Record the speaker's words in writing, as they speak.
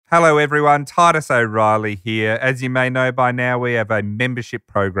Hello everyone, Titus O'Reilly here. As you may know by now, we have a membership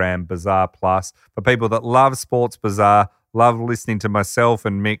program, Bazaar Plus, for people that love Sports Bazaar, love listening to myself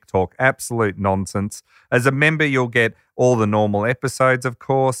and Mick talk absolute nonsense. As a member, you'll get all the normal episodes, of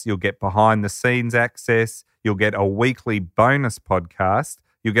course. You'll get behind-the-scenes access. You'll get a weekly bonus podcast.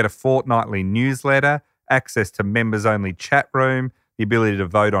 You'll get a fortnightly newsletter, access to members-only chat room, the ability to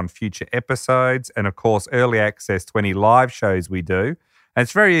vote on future episodes, and, of course, early access to any live shows we do. And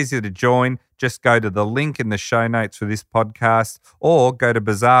it's very easy to join. Just go to the link in the show notes for this podcast or go to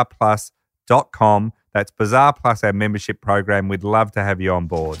bazaarplus.com. That's Bazaar Plus, our membership program. We'd love to have you on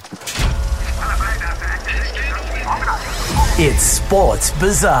board. It's Sports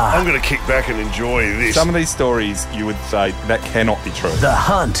Bazaar. I'm going to kick back and enjoy this. Some of these stories you would say that cannot be true. The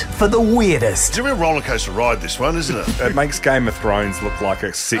hunt for the weirdest. It's a real roller coaster ride, this one, isn't it? It makes Game of Thrones look like a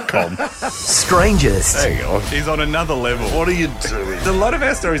sitcom. Strangest. Hang on. He's on another level. What are you doing? There's a lot of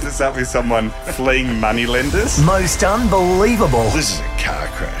our stories that start with someone fleeing moneylenders. Most unbelievable. This is a car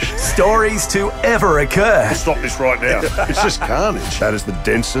crash. Stories to ever occur. I'll stop this right now. It's just carnage. That is the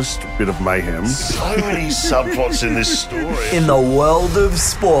densest bit of mayhem. So many subplots in this story. In the world of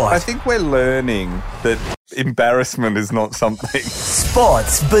sport. I think we're learning that embarrassment is not something.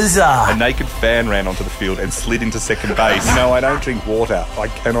 Sports Bazaar. A naked fan ran onto the field and slid into second base. No, I don't drink water. I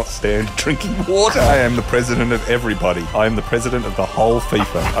cannot stand drinking water. I am the president of everybody. I am the president of the whole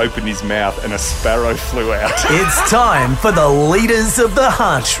FIFA. Opened his mouth and a sparrow flew out. It's time for the leaders of the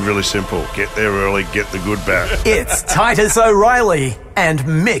hunt. It's really simple. Get there early, get the good back. It's Titus O'Reilly and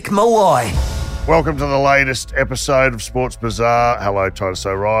Mick Malloy. Welcome to the latest episode of Sports Bazaar. Hello, Titus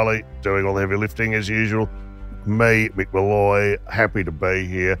O'Reilly, doing all the heavy lifting as usual. Me, Mick Malloy, happy to be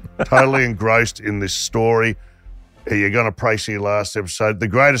here. Totally engrossed in this story. You're going to praise your last episode. The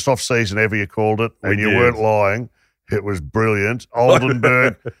greatest off-season ever, you called it, and you weren't lying. It was brilliant.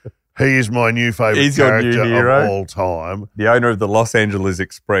 Oldenburg, he is my new favourite character of all time. The owner of the Los Angeles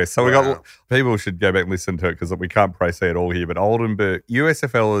Express. So we got people should go back and listen to it because we can't say it all here. But Oldenburg,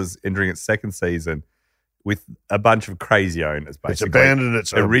 USFL is entering its second season with a bunch of crazy owners, basically. It's abandoned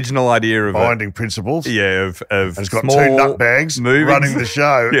its original idea of binding principles. Yeah, of and it's got small two nutbags running the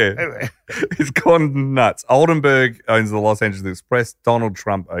show. Yeah, it's gone nuts. Oldenburg owns the Los Angeles Express. Donald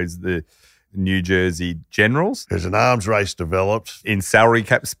Trump owns the New Jersey Generals. There's an arms race developed in salary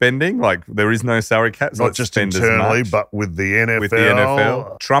cap spending. Like there is no salary cap. Not just internally, but with the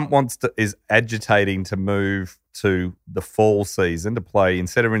NFL. Trump is agitating to move to the fall season to play,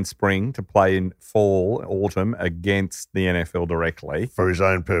 instead of in spring, to play in fall, autumn against the NFL directly. For his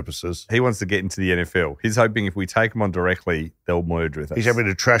own purposes. He wants to get into the NFL. He's hoping if we take him on directly, they'll merge with us. He's happy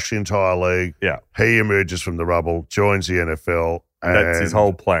to trash the entire league. Yeah. He emerges from the rubble, joins the NFL. That's his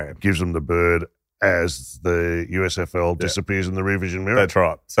whole plan. Gives them the bird as the USFL disappears in the rear vision mirror. That's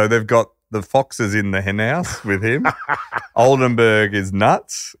right. So they've got the foxes in the henhouse with him. Oldenburg is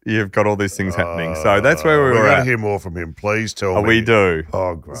nuts. You've got all these things happening. So that's where we're going at. to hear more from him. Please tell me. We do.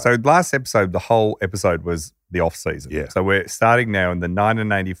 Oh, great. So last episode, the whole episode was the off season. Yeah. So we're starting now in the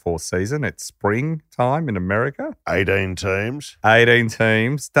 1984 season. It's spring time in America. 18 teams. 18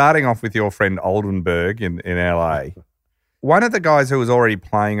 teams. Starting off with your friend Oldenburg in LA. One of the guys who was already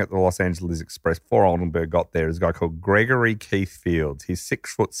playing at the Los Angeles Express before Oldenburg got there is a guy called Gregory Keith Fields. He's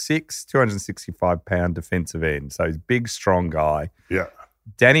 6'6", 265-pound defensive end. So he's a big, strong guy. Yeah.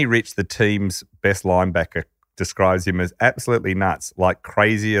 Danny Rich, the team's best linebacker, describes him as absolutely nuts, like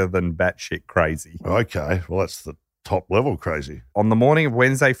crazier than batshit crazy. Okay. Well, that's the top level crazy. On the morning of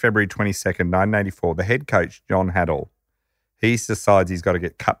Wednesday, February 22nd, 1984, the head coach, John Haddle, he decides he's got to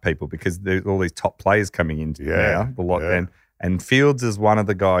get cut people because there's all these top players coming into now. And Fields is one of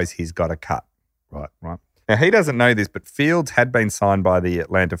the guys he's got to cut. Right. Now, he doesn't know this, but Fields had been signed by the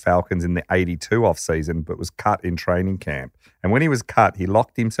Atlanta Falcons in the 82 off-season, but was cut in training camp. And when he was cut, he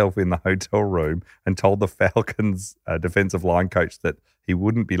locked himself in the hotel room and told the Falcons defensive line coach that he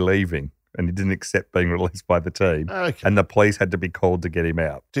wouldn't be leaving. And he didn't accept being released by the team. Okay. And the police had to be called to get him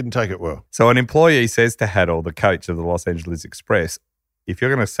out. Didn't take it well. So an employee says to Haddle, the coach of the Los Angeles Express, if you're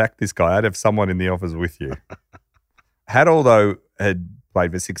going to sack this guy, I'd have someone in the office with you. Haddle, though, had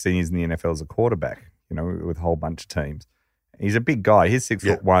played for 16 years in the NFL as a quarterback, with a whole bunch of teams. He's a big guy. He's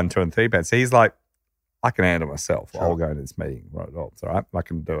 6'1", 203 pounds. So he's like, I can handle myself. Sure. I'll go to this meeting. Right, it's all right. I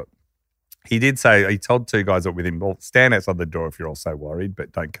can do it. He did say, he told two guys up with him, well, stand outside the door if you're all so worried,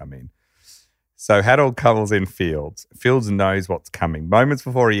 but don't come in. So Haddle covers in Fields. Fields knows what's coming. Moments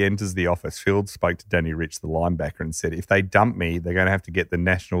before he enters the office, Fields spoke to Danny Rich, the linebacker, and said, if they dump me, they're going to have to get the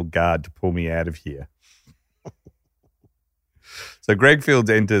National Guard to pull me out of here. So Greg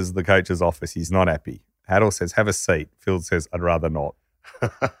Fields enters the coach's office. He's not happy. Haddle says, have a seat. Fields says, I'd rather not.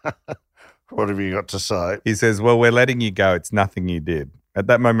 What have you got to say? He says, well, we're letting you go. It's nothing you did. At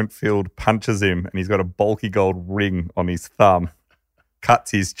that moment, Field punches him and he's got a bulky gold ring on his thumb,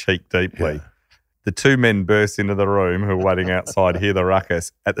 cuts his cheek deeply. Yeah. The two men burst into the room who are waiting outside, hear the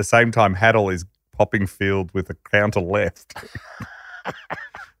ruckus. At the same time, Haddle is popping Field with a counter left.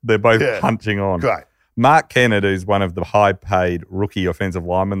 They're both punching on. Great. Mark Kennard, who's one of the high-paid rookie offensive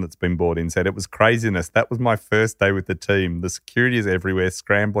linemen that's been brought in, said, it was craziness. That was my first day with the team. The security is everywhere,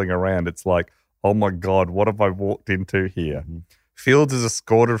 scrambling around. It's like, oh, my God, what have I walked into here? Mm-hmm. Fields is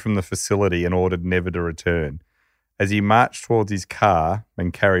escorted from the facility and ordered never to return. As he marched towards his car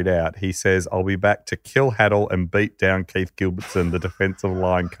and carried out, he says, I'll be back to kill Haddle and beat down Keith Gilbertson, the defensive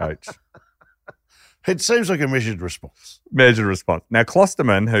line coach. It seems like a measured response. Measured response. Now,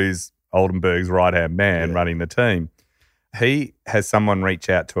 Klosterman, who's Oldenburg's right-hand man running the team, he has someone reach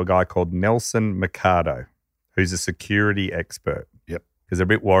out to a guy called Nelson Mercado, who's a security expert. Yep. Because they're a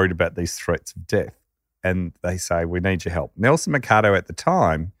bit worried about these threats of death. And they say, we need your help. Nelson Mercado at the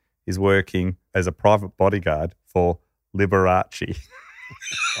time is working as a private bodyguard for Liberace.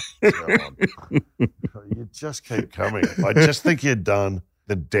 You just keep coming. I just think you're done.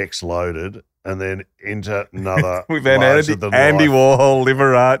 The deck's loaded. And then into another. We've had Andy Warhol,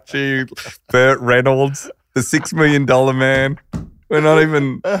 Liberace, Burt Reynolds, the $6 million man. We're not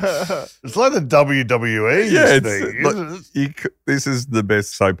even. It's like the WWE. This is the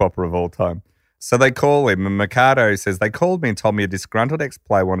best soap opera of all time. So they call him, and Mercado says, they called me and told me a disgruntled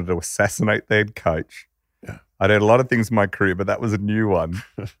ex-player wanted to assassinate their head coach. Yeah. I'd had a lot of things in my career, but that was a new one.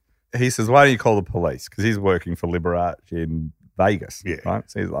 He says, why don't you call the police? Because he's working for Liberace in Vegas, right?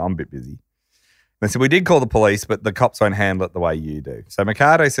 So he's like, I'm a bit busy. They said, we did call the police, but the cops won't handle it the way you do. So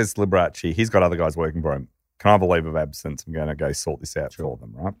Mercado says to Liberace, he's got other guys working for him. Can I have a leave of absence? I'm going to go sort this out for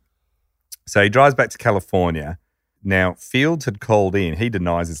them, right? So he drives back to California. Now, Fields had called in. He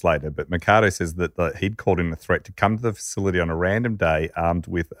denies this later, but Mercado says that he'd called in a threat to come to the facility on a random day armed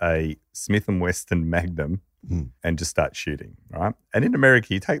with a Smith & Wesson Magnum and just start shooting, right? And in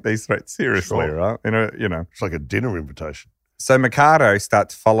America, you take these threats seriously, right? It's like a dinner invitation. So Mercado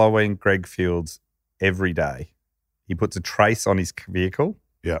starts following Greg Fields every day. He puts a trace on his vehicle.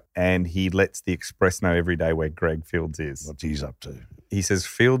 Yeah. And he lets the Express know every day where Greg Fields is. What he's up to. He says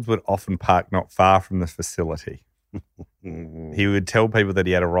Fields would often park not far from the facility. He would tell people that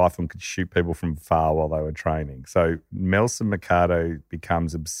he had a rifle and could shoot people from far while they were training. So Nelson Mercado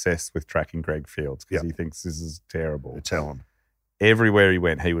becomes obsessed with tracking Greg Fields because he thinks this is terrible. Tell him. Everywhere he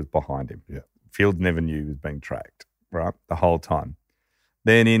went, he was behind him. Yeah. Fields never knew he was being tracked, right, the whole time.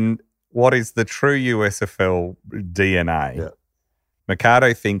 Then in what is the true USFL DNA,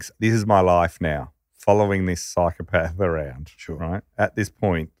 Mercado thinks, this is my life now, following this psychopath around, right? At this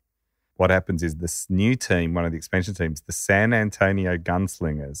point, what happens is this new team, one of the expansion teams, the San Antonio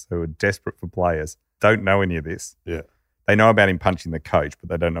Gunslingers, who are desperate for players, don't know any of this. Yeah. They know about him punching the coach, but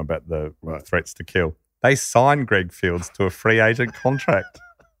they don't know about the threats to kill. They sign Greg Fields to a free agent contract.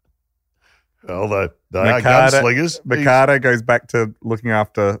 Although they are gunslingers. Mercado goes back to looking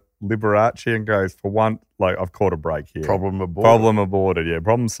after Liberace and goes, for one, like, I've caught a break here. Problem aborted.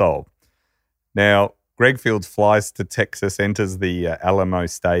 Problem solved. Now, Greg Fields flies to Texas, enters the Alamo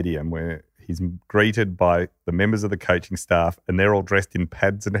Stadium where he's greeted by the members of the coaching staff and they're all dressed in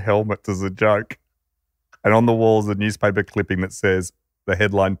pads and helmets as a joke. And on the wall is a newspaper clipping that says the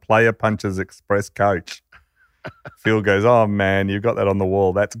headline, Player Punches Express Coach. Field goes, oh, man, you've got that on the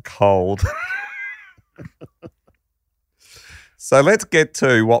wall. That's cold. So let's get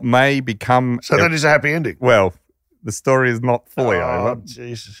to what may become... So that is a happy ending. Well, the story is not fully over.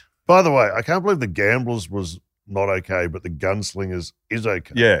 Jesus. By the way, I can't believe the Gamblers was not okay, but the Gunslingers is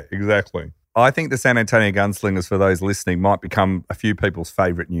okay. Yeah, exactly. I think the San Antonio Gunslingers, for those listening, might become a few people's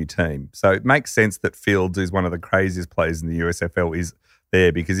favourite new team. So it makes sense that Fields, who's one of the craziest players in the USFL, is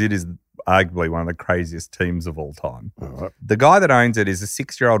there because it is arguably one of the craziest teams of all time. All right. The guy that owns it is a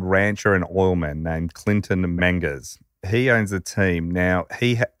 6-year-old rancher and oilman named Clinton Mangas. He owns the team. Now,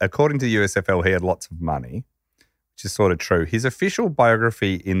 according to the USFL, he had lots of money, which is sort of true. His official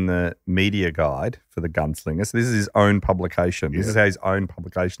biography in the media guide for the Gunslinger, so this is his own publication. This is how his own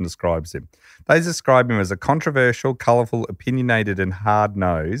publication describes him. They describe him as a controversial, colourful, opinionated and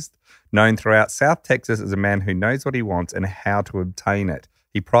hard-nosed, known throughout South Texas as a man who knows what he wants and how to obtain it.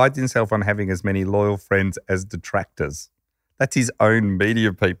 He prides himself on having as many loyal friends as detractors. That's his own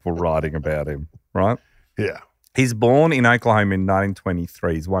media people writing about him, right? Yeah. He's born in Oklahoma in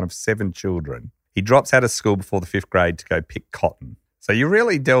 1923. He's one of 7 children. He drops out of school before the 5th grade to go pick cotton. So you're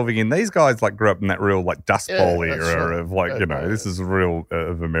really delving in. These guys grew up in that real Dust Bowl era of this is real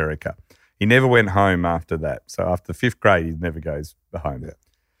of America. He never went home after that. So after 5th grade, he never goes home. Yeah.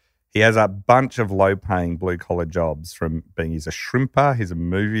 He has a bunch of low-paying blue-collar jobs from being he's a shrimper, he's a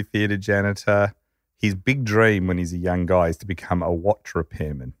movie theatre janitor. His big dream when he's a young guy is to become a watch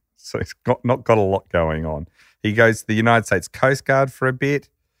repairman. So he's not got a lot going on. He goes to the United States Coast Guard for a bit,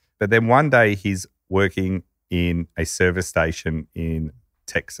 but then one day he's working in a service station in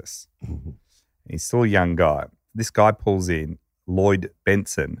Texas. Mm-hmm. He's still a young guy. This guy pulls in Lloyd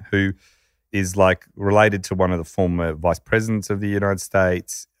Benson, who is like related to one of the former vice presidents of the United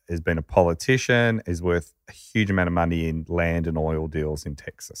States, has been a politician, is worth a huge amount of money in land and oil deals in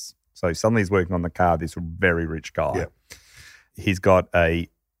Texas. So suddenly he's working on the car of this very rich guy. Yep. He's got a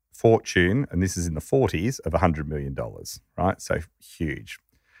fortune, and this is in the 40s, of $100 million, right? So huge.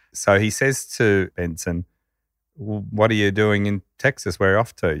 So he says to Benson, well, what are you doing in Texas? Where are you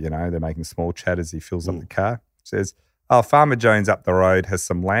off to? You know, they're making small chat as he fills up the car. Says, oh, Farmer Jones up the road has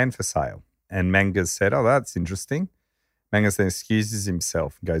some land for sale. And Mangas said, oh, that's interesting. Mangas then excuses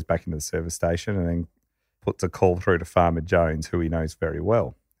himself and goes back into the service station and then puts a call through to Farmer Jones, who he knows very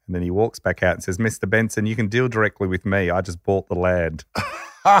well. And then he walks back out and says, Mr. Benson, you can deal directly with me. I just bought the land.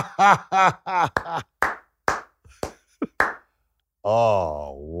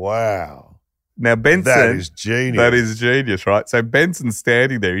 Oh, wow. Now, Benson... That is genius. That is genius, right? So Benson's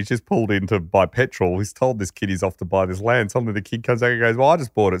standing there. He's just pulled in to buy petrol. He's told this kid he's off to buy this land. Suddenly the kid comes out and goes, well, I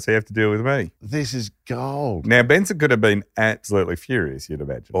just bought it, so you have to deal with me. This is gold. Now, Benson could have been absolutely furious, you'd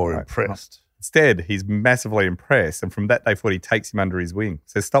imagine. Or right? impressed. Instead, he's massively impressed. And from that day forward, he takes him under his wing.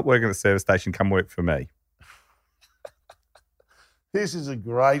 Says, stop working at the service station, come work for me. This is a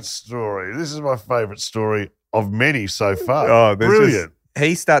great story. This is my favourite story of many so far. Oh, brilliant.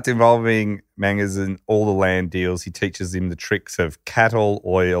 He starts involving Mangas in all the land deals. He teaches him the tricks of cattle,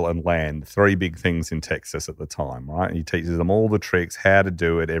 oil, and land, 3 big things in Texas at the time, right? He teaches them all the tricks, how to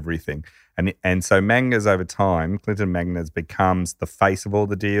do it, everything. And so Mangas over time, Clinton Mangas becomes the face of all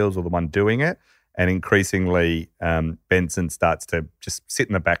the deals or the one doing it. And increasingly, Benson starts to just sit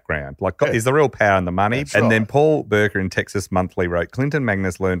in the background. Is the real power in the money? That's and right. then Paul Burker in Texas Monthly wrote, Clinton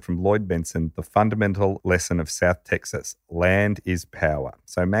Magnus learned from Lloyd Benson the fundamental lesson of South Texas. Land is power.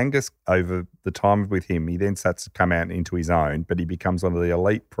 So Mangus, over the time with him, he then starts to come out into his own, but he becomes one of the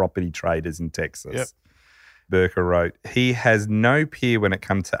elite property traders in Texas. Yep. Burker wrote, he has no peer when it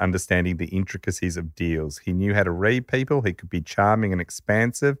comes to understanding the intricacies of deals. He knew how to read people. He could be charming and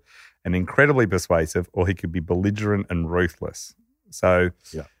expansive and incredibly persuasive, or he could be belligerent and ruthless. So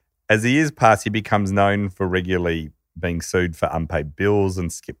as the years pass, he becomes known for regularly being sued for unpaid bills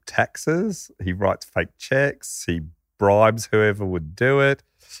and skipped taxes. He writes fake checks. He bribes whoever would do it.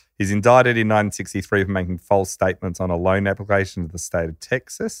 He's indicted in 1963 for making false statements on a loan application to the state of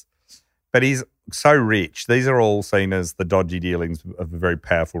Texas. But he's so rich. These are all seen as the dodgy dealings of a very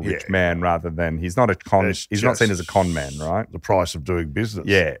powerful rich man, rather than he's not a con. He's not seen as a con man, right? The price of doing business.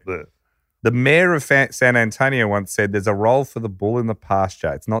 Yeah. The mayor of San Antonio once said, "There's a role for the bull in the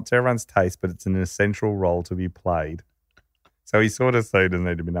pasture. It's not to everyone's taste, but it's an essential role to be played." So he sort of seen doesn't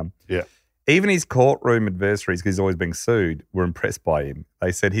need to be done. Yeah. Even his courtroom adversaries, because he's always being sued, were impressed by him.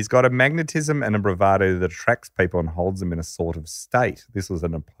 They said he's got a magnetism and a bravado that attracts people and holds them in a sort of state. This was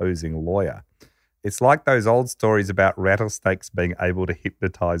an opposing lawyer. It's like those old stories about rattlesnakes being able to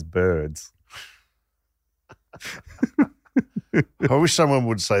hypnotize birds. I wish someone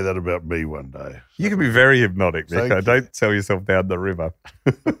would say that about me one day. You can be very hypnotic, Nico. Don't sell yourself down the river.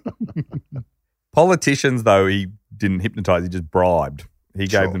 Politicians, though, he didn't hypnotize, he just bribed. He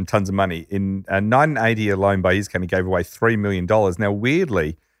gave them tons of money. In 1980 alone, by his count, he gave away $3 million. Now,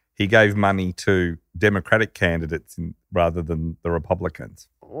 weirdly, he gave money to Democratic candidates rather than the Republicans.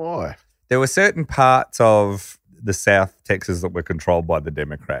 Why? There were certain parts of the South Texas that were controlled by the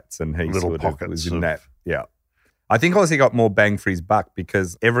Democrats, and he Little sort of pockets was in of- that. Yeah. I think also he got more bang for his buck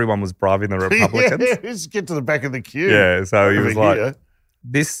because everyone was bribing the Republicans. Yeah, just get to the back of the queue. Yeah, so he was like, here.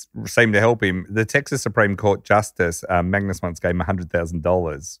 this seemed to help him. The Texas Supreme Court Justice, Magnus, once gave him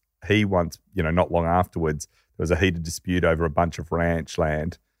 $100,000. He once, not long afterwards, there was a heated dispute over a bunch of ranch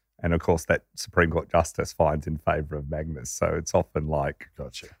land. And, of course, that Supreme Court Justice finds in favour of Magnus. So it's often like,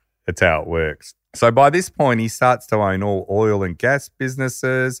 Gotcha. That's how it works. So by this point, he starts to own all oil and gas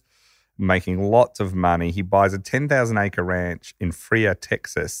businesses, making lots of money. He buys a 10,000-acre ranch in Freer,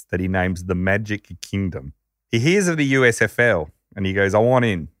 Texas, that he names the Magic Kingdom. He hears of the USFL and he goes, I want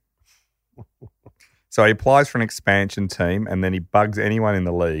in. So he applies for an expansion team and then he bugs anyone in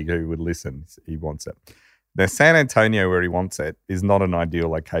the league who would listen. He wants it. Now, San Antonio, where he wants it, is not an ideal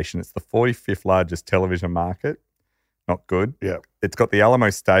location. It's the 45th largest television market. Not good. Yeah. It's got the Alamo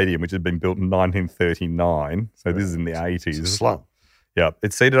Stadium, which had been built in 1939. So this is in the 80s. It's a slum. Yeah,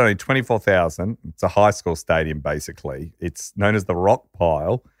 it's seated only 24,000. It's a high school stadium, basically. It's known as the Rock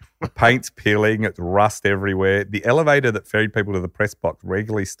Pile. The paint's peeling. It's rust everywhere. The elevator that ferried people to the press box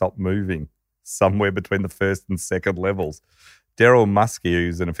regularly stopped moving somewhere between the first and second levels. Daryl Muskie,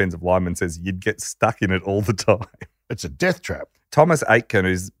 who's an offensive lineman, says you'd get stuck in it all the time. It's a death trap. Thomas Aitken,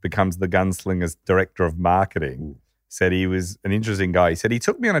 who becomes the Gunslinger's director of marketing, said he was an interesting guy. He said he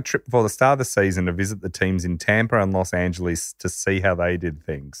took me on a trip before the start of the season to visit the teams in Tampa and Los Angeles to see how they did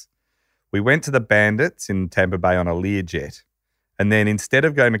things. We went to the Bandits in Tampa Bay on a Learjet, and then instead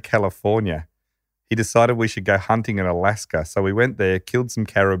of going to California, he decided we should go hunting in Alaska. So we went there, killed some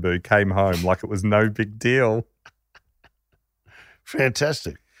caribou, came home like it was no big deal.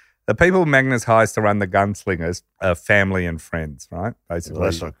 Fantastic. The people Magnus hires to run the Gunslingers are family and friends, right? Basically, Well,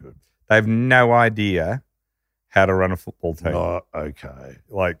 that's not good. they have no idea how to run a football team. Not okay.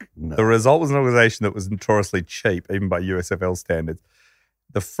 Like, No. the result was an organization that was notoriously cheap, even by USFL standards.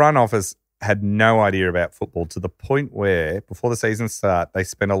 The front office had no idea about football to the point where, before the season start, they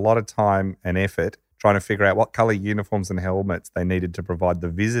spent a lot of time and effort trying to figure out what colour uniforms and helmets they needed to provide the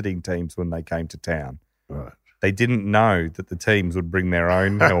visiting teams when they came to town. Right. They didn't know that the teams would bring their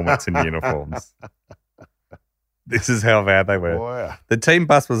own helmets and uniforms. This is how bad they were. Wow. The team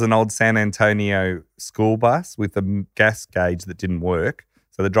bus was an old San Antonio school bus with a gas gauge that didn't work.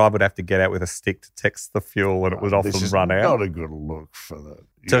 So the driver would have to get out with a stick to test the fuel and it would often This is run out. not a good look for the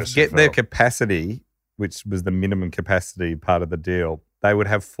To USFL. get their capacity, which was the minimum capacity part of the deal, they would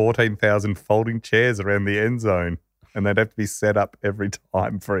have 14,000 folding chairs around the end zone and they'd have to be set up every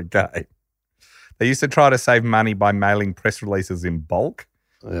time for a game. They used to try to save money by mailing press releases in bulk,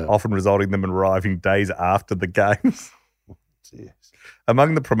 Yeah. often resulting in them arriving days after the games. Yes.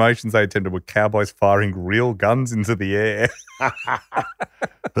 Among the promotions they attended were cowboys firing real guns into the air.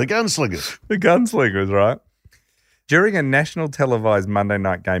 The Gunslingers. The Gunslingers, right? During a national televised Monday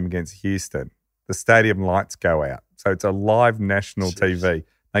night game against Houston, the stadium lights go out. So it's a live national TV.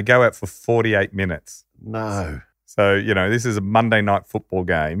 They go out for 48 minutes. No. So, this is a Monday night football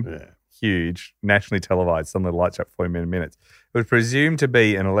game. Yeah. Huge, nationally televised. Some of the lights up 40 minutes. It was presumed to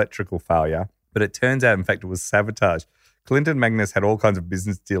be an electrical failure, but it turns out, in fact, it was sabotage. Clinton Magnus had all kinds of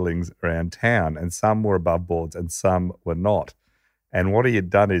business dealings around town, and some were above boards and some were not. And what he had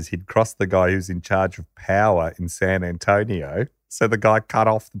done is he'd crossed the guy who's in charge of power in San Antonio. So the guy cut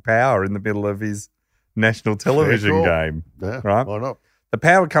off the power in the middle of his national television cool. game. Yeah. Right? Why not? The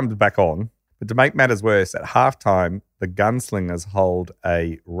power comes back on, but to make matters worse, at halftime, the Gunslingers hold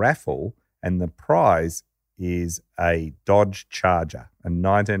a raffle, and the prize is a Dodge Charger, a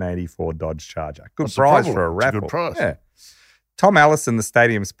 1984 Dodge Charger. Good What's the prize problem? for a It's a raffle. good prize. Yeah. Tom Allison, the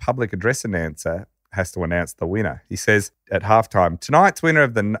stadium's public address announcer, has to announce the winner. He says at halftime, tonight's winner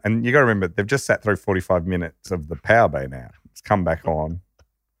of the, and you got to remember, they've just sat through 45 minutes of the power being out. It's come back on.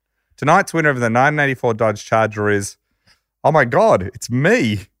 Tonight's winner of the 1984 Dodge Charger is, oh my God, it's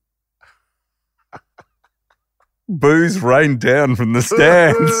me. Boos rained down from the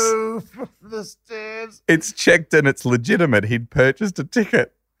stands. Boo from the stands. It's checked and it's legitimate. He'd purchased a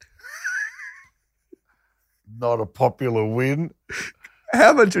ticket. Not a popular win.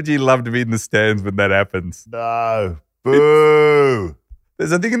 How much would you love to be in the stands when that happens? No. Boo.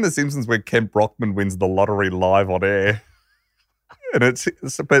 There's a thing in The Simpsons where Kent Brockman wins the lottery live on air. And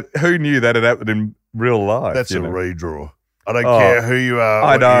but who knew that had happened in real life? That's a you know? redraw. I don't care who you are.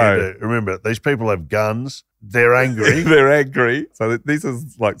 I what know. you do. Remember, these people have guns. They're angry. They're angry. So this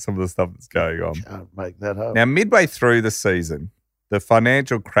is like some of the stuff that's going on. Can't make that up. Now, midway through the season, the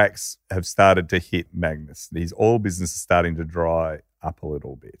financial cracks have started to hit Magnus. His oil business is starting to dry up a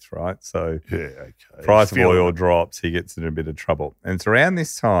little bit, right? So Yeah, okay. price of Feeling oil it. drops. He gets in a bit of trouble. And it's around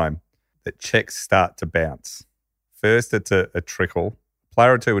this time that checks start to bounce. First, it's a trickle. A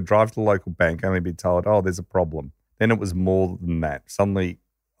player or two would drive to the local bank, only be told, oh, there's a problem. Then it was more than that. Suddenly,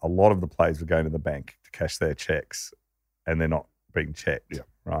 a lot of the players were going to the bank to cash their checks, and they're not being checked,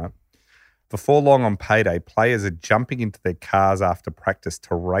 right? Before long on payday, players are jumping into their cars after practice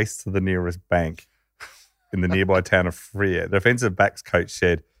to race to the nearest bank in the nearby town of Freer. The defensive backs coach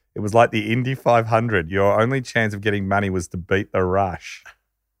said, it was like the Indy 500. Your only chance of getting money was to beat the rush.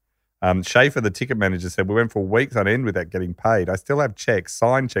 Schaefer, the ticket manager, said, we went for weeks on end without getting paid. I still have checks,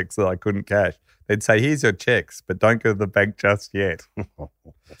 signed checks that I couldn't cash. They'd say, here's your checks, but don't go to the bank just yet.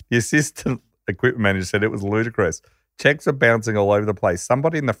 The assistant equipment manager said it was ludicrous. Checks are bouncing all over the place.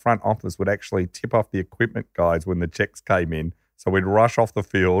 Somebody in the front office would actually tip off the equipment guys when the checks came in. So we'd rush off the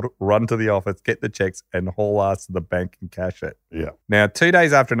field, run to the office, get the checks, and haul ass to the bank and cash it. Yeah. Now, 2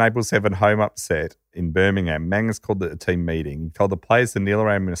 days after an April 7 home upset in Birmingham, Magnus called a team meeting. He told the players to kneel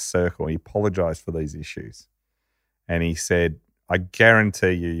around in a circle. He apologised for these issues. And he said, I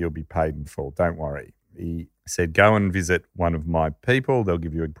guarantee you'll be paid in full. Don't worry. He said, go and visit one of my people. They'll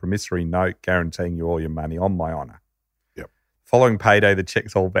give you a promissory note guaranteeing you all your money on my honour. Yep. Following payday, the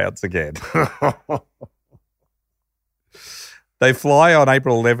checks all bounce again. They fly on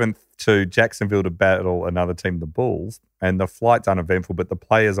April 11th to Jacksonville to battle another team, the Bulls, and the flight's uneventful, but the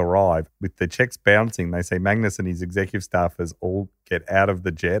players arrive. With the checks bouncing, they say Magnus and his executive staffers all get out of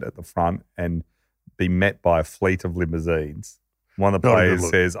the jet at the front and be met by a fleet of limousines. One of the players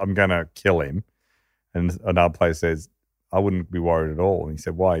says, I'm going to kill him. And another player says, I wouldn't be worried at all. And he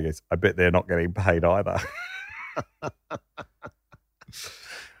said, why? He goes, I bet they're not getting paid either.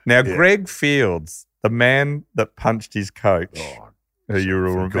 Now, Greg Fields, the man that punched his coach, who you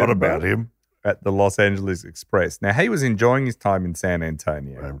will remember about him, at the Los Angeles Express. Now, he was enjoying his time in San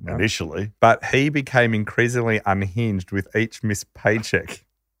Antonio. Initially. But he became increasingly unhinged with each missed paycheck.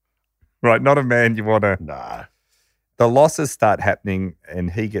 Right, not a man you want to... No. The losses start happening and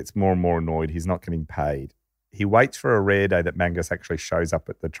he gets more and more annoyed. He's not getting paid. He waits for a rare day that Mangus actually shows up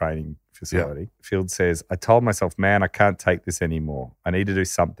at the training facility. Yeah. Fields says, I told myself, man, I can't take this anymore. I need to do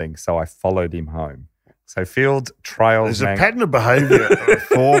something. So I followed him home. So Fields trails... There's a pattern of behaviour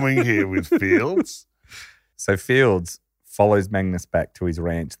forming here with Fields. So Fields follows Magnus back to his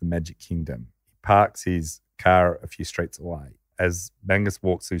ranch, the Magic Kingdom. He parks his car a few streets away. As Mangus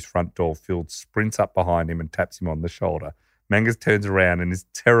walks through his front door, Fields sprints up behind him and taps him on the shoulder. Mangus turns around and is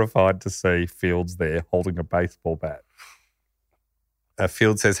terrified to see Fields there holding a baseball bat.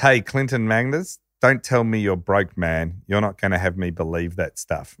 Fields says, hey, Clinton Magnus, don't tell me you're broke, man. You're not going to have me believe that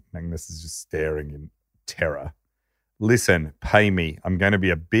stuff. Magnus is just staring in terror. Listen, pay me. I'm going to be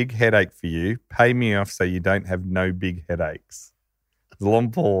a big headache for you. Pay me off so you don't have no big headaches. There's a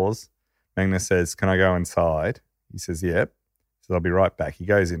long pause. Magnus says, can I go inside? He says, yep. So I'll be right back. He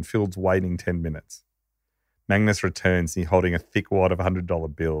goes in. Fields waiting 10 minutes. Magnus returns. He's holding a thick wad of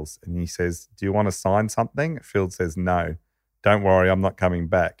 $100 bills. And he says, do you want to sign something? Fields says, no. Don't worry, I'm not coming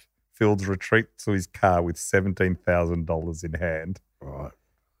back. Fields retreats to his car with $17,000 in hand. Right.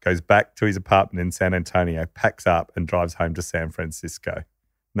 Goes back to his apartment in San Antonio, packs up and drives home to San Francisco. And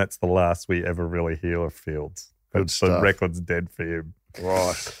that's the last we ever really hear of Fields. The record's dead for him.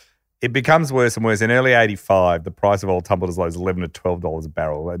 Right. It becomes worse and worse. In early 85, the price of oil tumbled as low as $11 to $12 a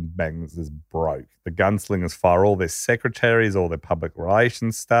barrel and Magnus is broke. The gunslingers fire all their secretaries, all their public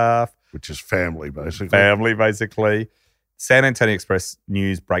relations staff. Which is family, basically. San Antonio Express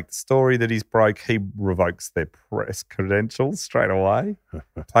News break the story that he's broke. He revokes their press credentials straight away.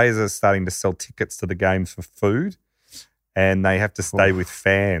 Players are starting to sell tickets to the games for food and they have to stay with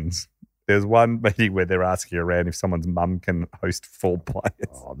fans. There's one meeting where they're asking around if someone's mum can host 4 players.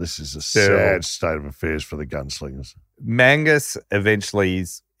 Oh, this is a sad state of affairs for the gunslingers. Mangus eventually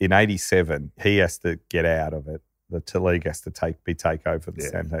is in 87. He has to get out of it. The league has to take over the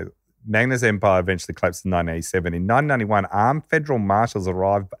San Antonio. Magnus' empire eventually collapsed in 1987. In 1991, armed federal marshals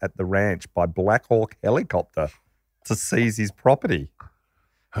arrived at the ranch by Black Hawk helicopter to seize his property.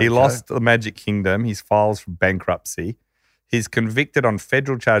 He lost the Magic Kingdom. He's files for bankruptcy. He's convicted on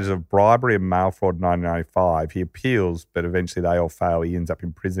federal charges of bribery and mail fraud in 1995. He appeals, but eventually they all fail. He ends up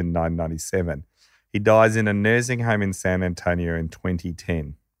in prison in 1997. He dies in a nursing home in San Antonio in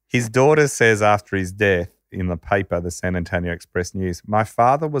 2010. His daughter says after his death in the paper, the San Antonio Express News, my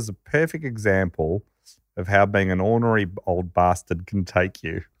father was a perfect example of how being an ornery old bastard can take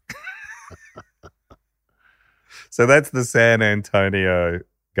you. So that's the San Antonio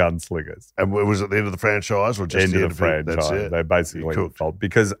Gunslingers. And was it the end of the franchise or just end of the franchise? That's it. They basically fault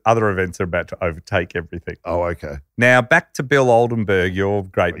because other events are about to overtake everything. Oh, okay. Now back to Bill Oldenburg, your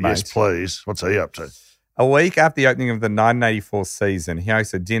great mate. Yes, please. What's he up to? A week after the opening of the 1984 season, he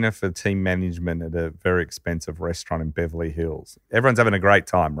hosts a dinner for team management at a very expensive restaurant in Beverly Hills. Everyone's having a great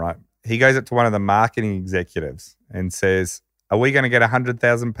time, right? He goes up to one of the marketing executives and says, are we going to get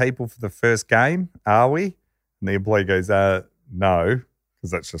 100,000 people for the first game? Are we? And the employee goes, no,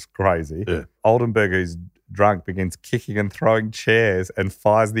 because that's just crazy. Yeah. Oldenburg, who's drunk, begins kicking and throwing chairs and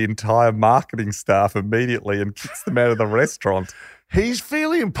fires the entire marketing staff immediately and kicks them out of the restaurant. He's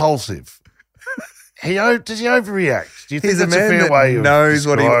fairly impulsive. Does he overreact? Do you think that's a fair that way of knows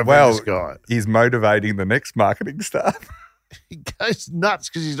what this guy? He's motivating the next marketing staff. He goes nuts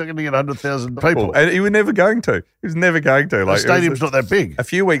because he's not going to get 100,000 people. And he was never going to. He was never going to. The stadium's not that big. A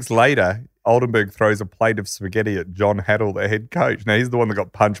few weeks later, Oldenburg throws a plate of spaghetti at John Haddle, the head coach. Now, he's the one that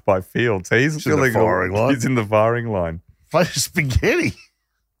got punched by Fields. So he's in the firing line. He's in the firing line. Plate of spaghetti.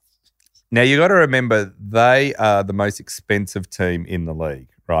 Now, you got to remember, they are the most expensive team in the league,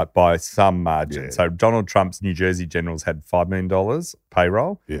 right, by some margin. Yeah. So Donald Trump's New Jersey Generals had $5 million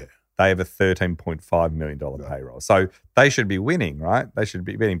payroll. Yeah. They have a $13.5 million payroll. So they should be winning, right? They should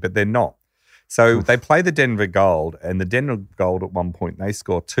be winning, but they're not. So they play the Denver Gold, and the Denver Gold at one point, they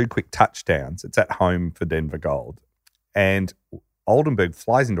score 2 quick touchdowns. It's at home for Denver Gold. And Oldenburg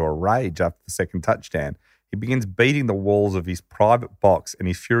flies into a rage after the second touchdown. He begins beating the walls of his private box, and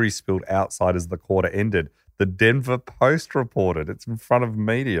his fury spilled outside as the quarter ended. The Denver Post reported. It's in front of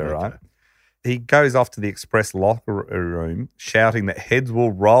media, right? He goes off to the Express locker room shouting that heads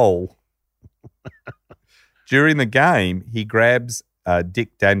will roll. During the game, he grabs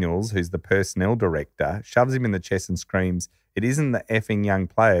Dick Daniels, who's the personnel director, shoves him in the chest and screams, "It isn't the effing young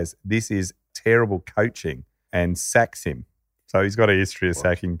players. This is terrible coaching," and sacks him. So he's got a history of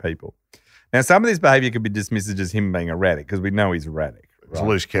sacking people. Now, some of this behaviour could be dismissed as him being erratic because we know he's erratic. It's a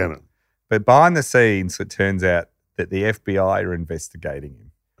loose cannon. But behind the scenes, it turns out that the FBI are investigating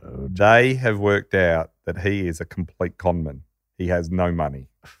him. They have worked out that he is a complete conman. He has no money.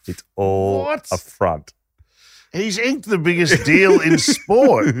 It's all a front. He's inked the biggest deal in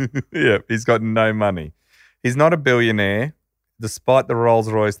sport. Yeah, he's got no money. He's not a billionaire. Despite the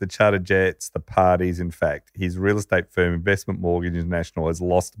Rolls-Royce, the charter jets, the parties, in fact, his real estate firm, Investment Mortgage International, has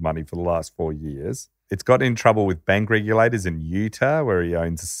lost money for the last 4 years. It's got in trouble with bank regulators in Utah, where he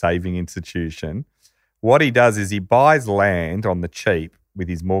owns a saving institution. What he does is he buys land on the cheap with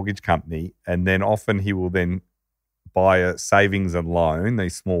his mortgage company, and then often he will then buy a savings and loan,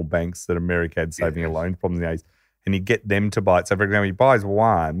 these small banks that America had saving and loan problems in the 80s, and he'd get them to buy it. So, for example, he buys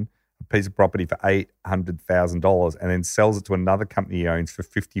a piece of property for $800,000 and then sells it to another company he owns for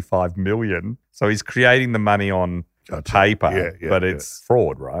 $55 million. So he's creating the money on paper, but it's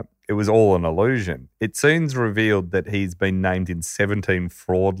fraud, right? It was all an illusion. It soon's revealed that he's been named in 17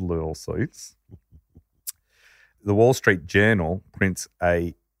 fraud lawsuits. The Wall Street Journal prints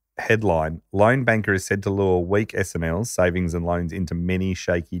a headline, "Loan banker is said to lure weak SNLs, savings and loans, into many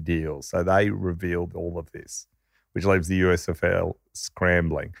shaky deals." So they revealed all of this, which leaves the USFL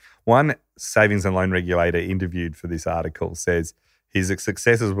scrambling. One savings and loan regulator interviewed for this article says his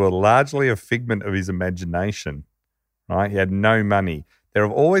successes were largely a figment of his imagination, right? He had no money. There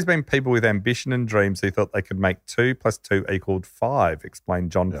have always been people with ambition and dreams who thought they could make 2 + 2 = 5,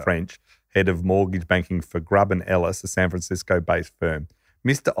 explained John French, head of mortgage banking for Grubb & Ellis, a San Francisco-based firm.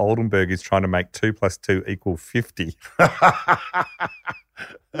 Mr. Oldenburg is trying to make 2 + 2 = 50.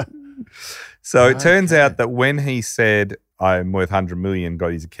 So it turns out that when he said, "I'm worth 100 million,"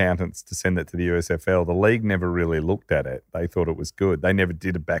 got his accountants to send it to the USFL, the league never really looked at it. They thought it was good. They never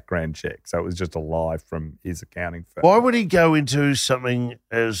did a background check. So it was just a lie from his accounting firm. Why would he go into something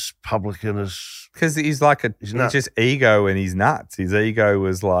as public and as... Because he's just ego and he's nuts. His ego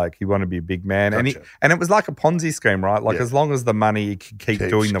was like he wanted to be a big man. Gotcha. And it was like a Ponzi scheme, right? Like as long as the money, he could keep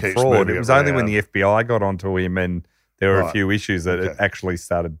doing the fraud. It was only when the FBI got onto him and there were a few issues that it actually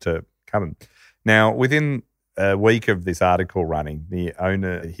started to come in. Now, within a week of this article running, the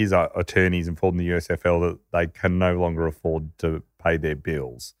owner, his attorneys informed the USFL that they can no longer afford to pay their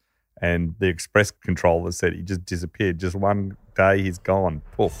bills. And the express controller said he just disappeared. Just one day, he's gone.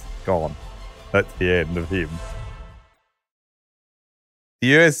 Poof, gone. That's the end of him.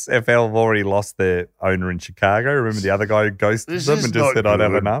 The USFL have already lost their owner in Chicago. Remember the other guy who ghosted them and just said, "I'd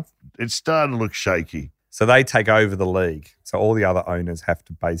have enough"? It's starting to look shaky. So they take over the league. So all the other owners have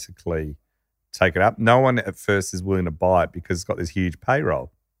to basically take it up. No one at first is willing to buy it because it's got this huge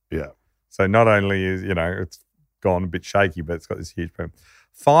payroll. Yeah. So not only is, it's gone a bit shaky, but it's got this huge payroll.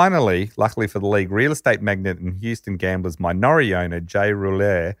 Finally, luckily for the league, real estate magnate and Houston Gamblers minority owner Jay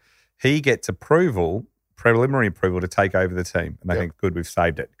Roullier, he gets preliminary approval to take over the team. And they think, good, we've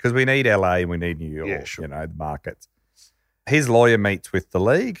saved it. Because we need LA and we need New York, the markets. His lawyer meets with the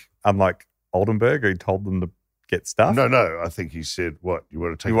league, unlike Oldenburg, who told them to get stuff. No. I think he said, "What, you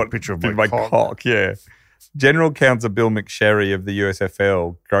want to take a picture of my cock?" Yeah. General Counsel Bill McSherry of the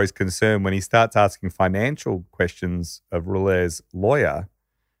USFL grows concerned when he starts asking financial questions of Roulier's lawyer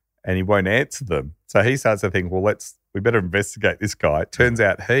and he won't answer them. So he starts to think, well, we better investigate this guy. It turns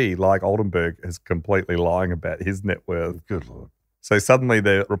out he, like Oldenburg, is completely lying about his net worth. Good Lord. So suddenly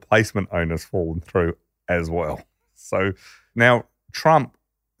the replacement owner's fallen through as well. So now Trump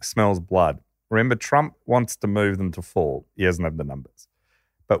smells blood. Remember, Trump wants to move them to 4. He doesn't have the numbers.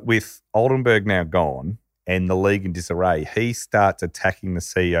 But with Oldenburg now gone and the league in disarray, he starts attacking the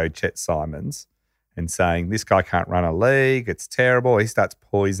CEO, Chet Simons, and saying, this guy can't run a league. It's terrible. He starts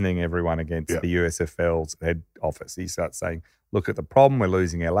poisoning everyone against the USFL's head office. He starts saying, look at the problem. We're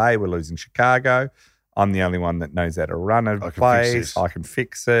losing LA. We're losing Chicago. I'm the only one that knows how to run a place. I can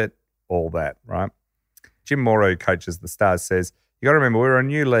fix it. All that, right? Jim Morrow, who coaches the Stars, says, you got to remember, we're a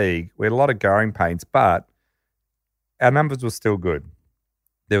new league. We had a lot of growing pains, but our numbers were still good.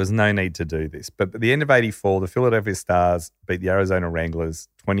 there was no need to do this. But at the end of 84, the Philadelphia Stars beat the Arizona Wranglers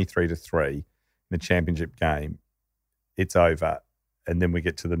 23-3 in the championship game. It's over. And then we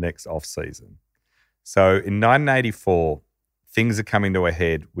get to the next off-season. So in 1984, things are coming to a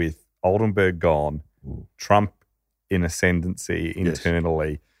head with Oldenburg gone, Trump in ascendancy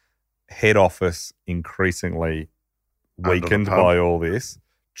internally, head office increasingly weakened by all this.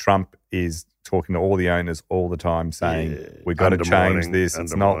 Trump is talking to all the owners all the time saying, we've got to change this.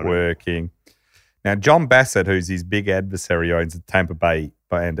 It's not working. Now, John Bassett, who's his big adversary, owns the Tampa Bay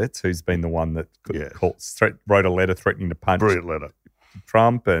Bandits, who's been the one that wrote a letter threatening to punch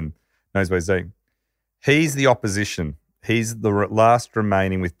Trump and knows what he's doing. He's the opposition. He's the last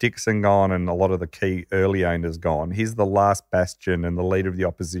remaining, with Dixon gone and a lot of the key early owners gone. He's the last bastion and the leader of the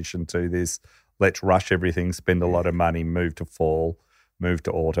opposition to this. Let's rush everything, spend a lot of money, move to fall, move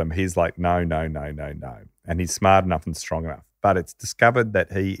to autumn. He's like, no. And he's smart enough and strong enough. But it's discovered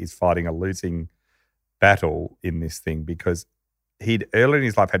that he is fighting a losing battle in this thing because he'd early in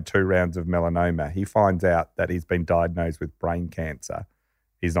his life had 2 rounds of melanoma. He finds out that he's been diagnosed with brain cancer.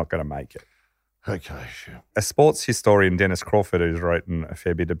 He's not going to make it. Okay, sure. A sports historian, Dennis Crawford, who's written a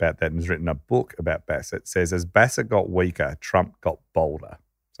fair bit about that and has written a book about Bassett, says as Bassett got weaker, Trump got bolder.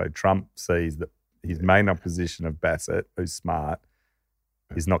 So Trump sees that his main opposition of Bassett, who's smart,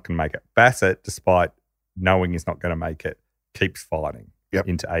 is not going to make it. Bassett, despite knowing he's not going to make it, keeps fighting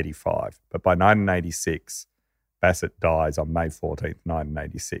into 85. But by 1986, Bassett dies on May 14th,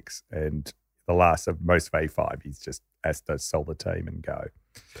 1986. And the last of most of 85, he's just has to sell the team and go.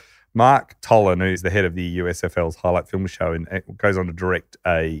 Mark Tolan, who's the head of the USFL's highlight film show and goes on to direct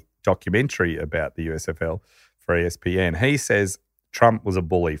a documentary about the USFL for ESPN, he says Trump was a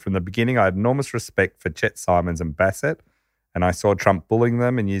bully. From the beginning, I had enormous respect for Chet Simons and Bassett, and I saw Trump bullying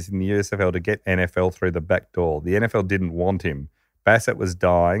them and using the USFL to get NFL through the back door. The NFL didn't want him. Bassett was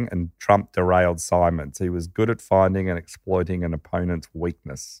dying and Trump derailed Simons. He was good at finding and exploiting an opponent's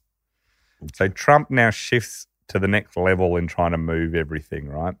weakness. So Trump now shifts to the next level in trying to move everything,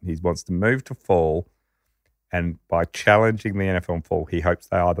 right? He wants to move to fall, and by challenging the NFL in fall, he hopes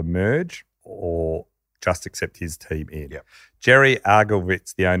they either merge or just accept his team in. Yep. Jerry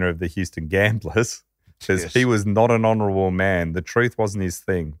Argovitz, the owner of the Houston Gamblers, says he was not an honourable man. The truth wasn't his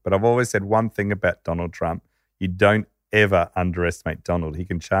thing. But I've always said one thing about Donald Trump. You don't ever underestimate Donald. He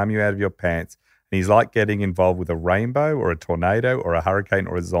can charm you out of your pants. And he's like getting involved with a rainbow or a tornado or a hurricane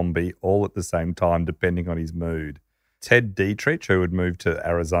or a zombie all at the same time, depending on his mood. Ted Dietrich, who had moved to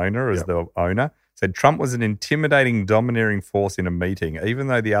Arizona as the owner, said Trump was an intimidating, domineering force in a meeting, even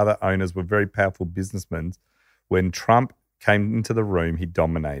though the other owners were very powerful businessmen. When Trump came into the room, he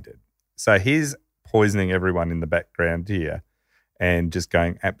dominated. So he's poisoning everyone in the background here and just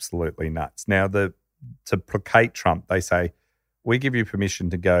going absolutely nuts. Now, to placate Trump, they say, we give you permission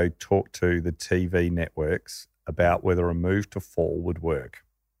to go talk to the TV networks about whether a move to fall would work,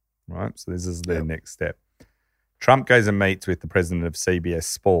 right? So this is their next step. Trump goes and meets with the president of CBS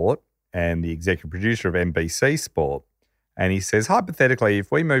Sport and the executive producer of NBC Sport, and he says, hypothetically,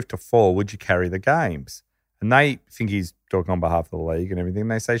 if we move to fall, would you carry the games? And they think he's talking on behalf of the league and everything.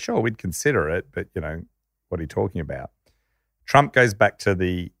 And they say, sure, we'd consider it, but, what are you talking about? Trump goes back to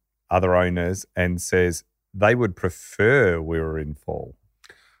the other owners and says they would prefer we were in fall.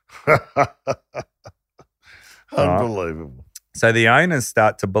 Unbelievable. So the owners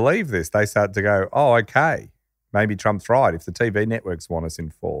start to believe this. They start to go, oh, okay, maybe Trump's right. If the TV networks want us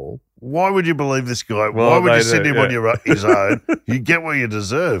in fall. Why would you believe this guy? Why would you send him on his own? You get what you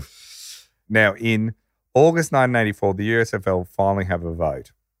deserve. Now, in August 1984, the USFL finally have a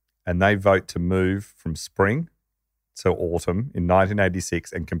vote, and they vote to move from spring to autumn in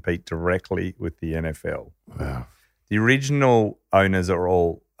 1986 and compete directly with the NFL. Wow. The original owners are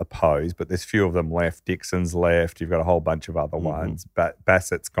all opposed, but there's few of them left. Dixon's left. You've got a whole bunch of other ones. But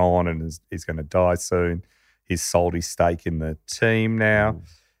Bassett's gone and he's going to die soon. He's sold his stake in the team now.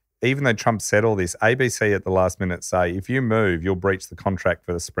 Even though Trump said all this, ABC at the last minute say, if you move, you'll breach the contract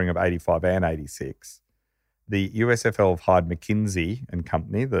for the spring of 85 and 86. The USFL have hired McKinsey and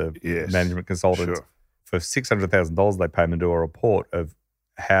Company, the management consultants, for $600,000 they pay them to do a report of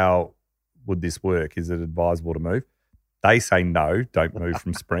how would this work? Is it advisable to move? They say no, don't move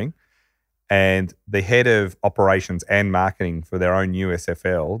from spring. And the head of operations and marketing for their own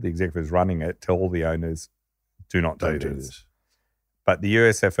USFL, the executives running it, tell all the owners, do not do this. But the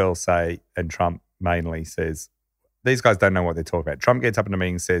USFL say, and Trump mainly says, these guys don't know what they're talking about. Trump gets up in a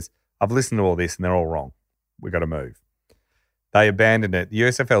meeting and says, I've listened to all this and they're all wrong. We've got to move. They abandoned it. The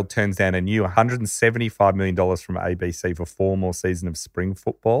USFL turns down a new $175 million from ABC for 4 more seasons of spring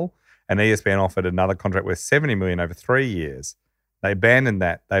football, and ESPN offered another contract worth $70 million over 3 years. They abandoned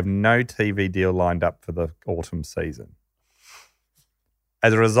that. They have no TV deal lined up for the autumn season.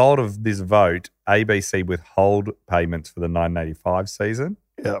 As a result of this vote, ABC withhold payments for the 1985 season.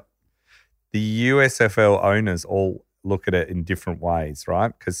 Yep. The USFL owners all look at it in different ways,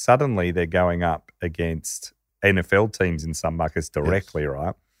 right? Because suddenly they're going up against NFL teams in some markets directly,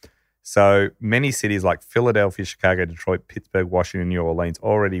 right? So many cities like Philadelphia, Chicago, Detroit, Pittsburgh, Washington, New Orleans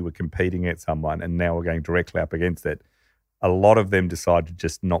already were competing against someone and now we're going directly up against it. A lot of them decide to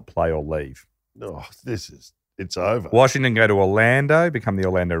just not play or leave. Oh, it's over. Washington go to Orlando, become the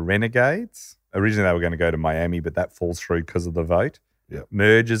Orlando Renegades. Originally they were going to go to Miami, but that falls through because of the vote. Yep.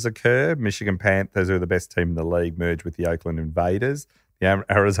 Mergers occur. Michigan Panthers, who are the best team in the league, merge with the Oakland Invaders. The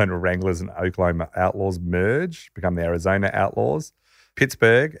Arizona Wranglers and Oklahoma Outlaws merge, become the Arizona Outlaws.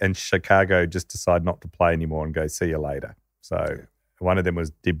 Pittsburgh and Chicago just decide not to play anymore and go, see you later. So one of them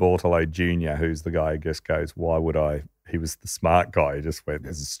was DeBortolo Jr., who's the guy who just goes, why would I? He was the smart guy who just went,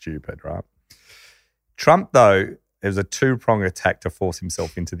 this is stupid, right? Trump, though, it was a two-prong attack to force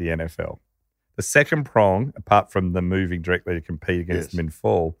himself into the NFL. The second prong, apart from the moving directly to compete against them in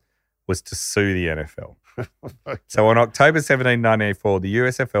fall, was to sue the NFL. So on October 17, 1984, the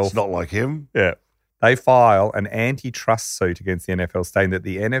USFL... It's not like him. Yeah. They file an antitrust suit against the NFL stating that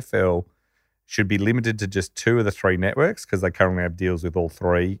the NFL should be limited to just two of the three networks because they currently have deals with all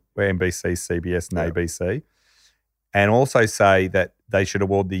three, NBC, CBS and ABC, and also say that they should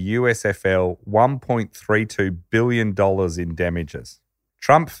award the USFL $1.32 billion in damages.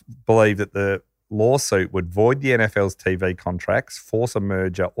 Trump believed that the lawsuit would void the NFL's TV contracts, force a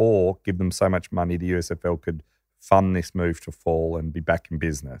merger, or give them so much money the USFL could fund this move to fall and be back in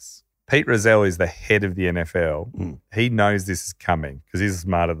business. Pete Rozelle is the head of the NFL. He knows this is coming because he's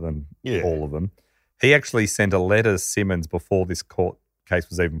smarter than all of them. He actually sent a letter to Simmons before this court case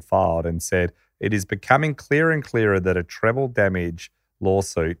was even filed and said, it is becoming clearer and clearer that a treble damage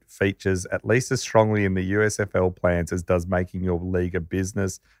lawsuit features at least as strongly in the USFL plans as does making your league a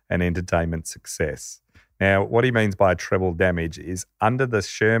business and entertainment success. Now, what he means by a treble damage is under the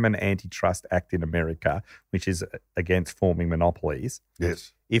Sherman Antitrust Act in America, which is against forming monopolies.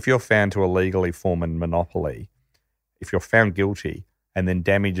 Yes. If you're found to illegally form a monopoly, if you're found guilty and then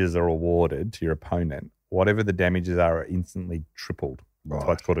damages are awarded to your opponent, whatever the damages are instantly tripled. Right.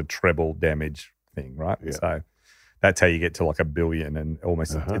 So it's called a treble damage thing, right? Yeah. So that's how you get to like $1 billion and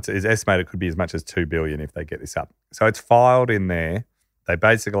almost it's estimated it could be as much as $2 billion if they get this up. So it's filed in there. They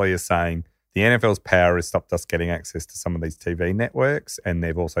basically are saying the NFL's power has stopped us getting access to some of these TV networks and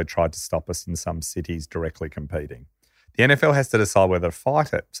they've also tried to stop us in some cities directly competing. The NFL has to decide whether to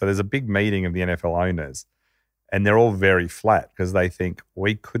fight it. So there's a big meeting of the NFL owners and they're all very flat because they think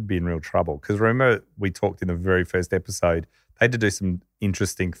we could be in real trouble. Because remember we talked in the very first episode, they had to do some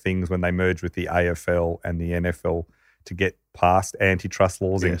interesting things when they merged with the AFL and the NFL to get past antitrust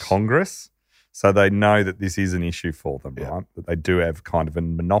laws in Congress. So they know that this is an issue for them, right? That they do have kind of a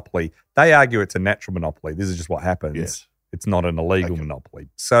monopoly. They argue it's a natural monopoly. This is just what happens. Yes. It's not an illegal monopoly.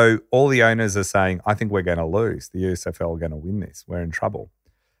 So all the owners are saying, I think we're going to lose. The USFL are going to win this. We're in trouble.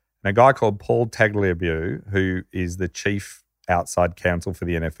 And a guy called Paul Tagliabue, who is the chief outside counsel for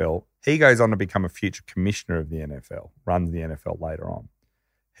the NFL, he goes on to become a future commissioner of the NFL, runs the NFL later on.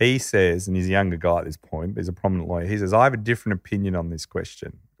 He says, and he's a younger guy at this point, but he's a prominent lawyer, he says, I have a different opinion on this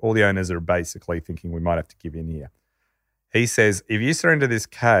question. All the owners are basically thinking we might have to give in here. He says, if you surrender this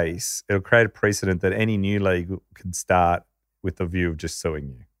case, it'll create a precedent that any new league could start with the view of just suing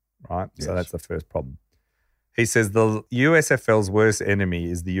you, right? Yes. So that's the first problem. He says the USFL's worst enemy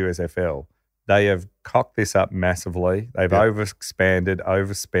is the USFL. They have cocked this up massively. They've overexpanded,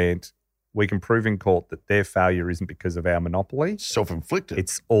 overspent. We can prove in court that their failure isn't because of our monopoly. Self-inflicted.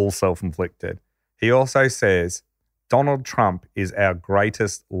 It's all self-inflicted. He also says Donald Trump is our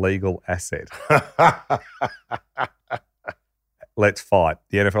greatest legal asset. Let's fight.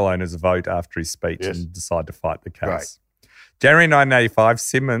 The NFL owners vote after his speech and decide to fight the case. Right. January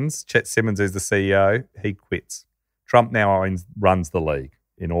 1985, Chet Simmons is the CEO. He quits. Trump now runs the league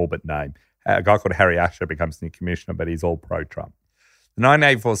in all but name. A guy called Harry Asher becomes the commissioner, but he's all pro-Trump. The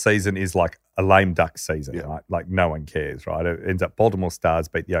 1984 season is like a lame duck season, right? Like no one cares, right? It ends up Baltimore Stars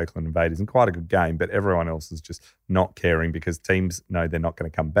beat the Oakland Invaders in quite a good game, but everyone else is just not caring because teams know they're not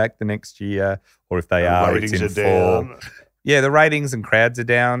going to come back the next year, or if they are, it's in fall. Yeah, the ratings and crowds are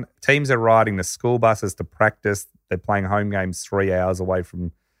down. Teams are riding the school buses to practice. They're playing home games 3 hours away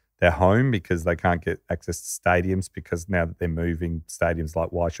from their home because they can't get access to stadiums because now that they're moving, stadiums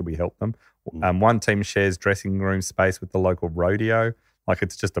like, why should we help them? One team shares dressing room space with the local rodeo. Like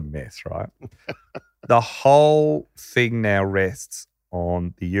it's just a mess, right? The whole thing now rests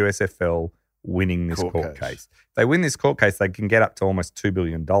on the USFL winning this court Court case. case. If they win this court case, they can get up to almost $2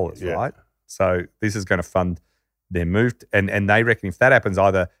 billion, Yeah. right? So this is going to fund their move. And they reckon if that happens,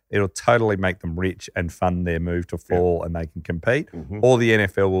 either it'll totally make them rich and fund their move to fall and they can compete, or the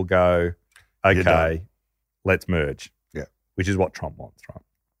NFL will go, okay, let's merge, which is what Trump wants, right?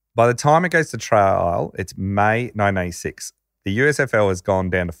 By the time it goes to trial, it's May 1986. The USFL has gone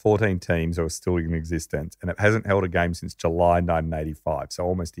down to 14 teams who are still in existence, and it hasn't held a game since July 1985, so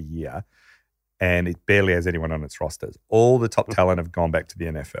almost a year, and it barely has anyone on its rosters. All the top talent have gone back to the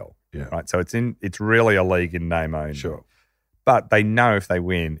NFL, right? So it's really a league in name only. Sure. But they know if they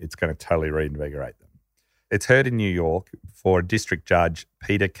win, it's going to totally reinvigorate them. It's heard in New York for a district judge,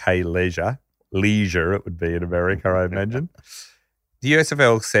 Peter K. Leisure it would be in America, I imagine. The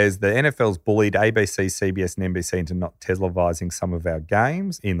USFL says the NFL's bullied ABC, CBS and NBC into not televising some of our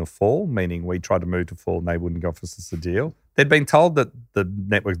games in the fall, meaning we tried to move to fall and they wouldn't offer us a deal. They'd been told that the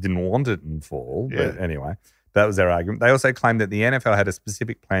networks didn't want it in fall, but anyway, that was their argument. They also claimed that the NFL had a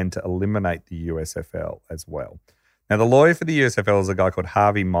specific plan to eliminate the USFL as well. Now, the lawyer for the USFL is a guy called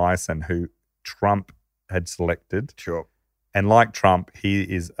Harvey Meissen, who Trump had selected. Sure. And like Trump, he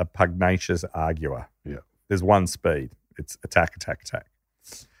is a pugnacious arguer. Yeah. There's one speed. It's attack, attack, attack.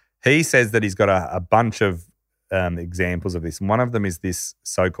 He says that he's got a bunch of examples of this. And one of them is this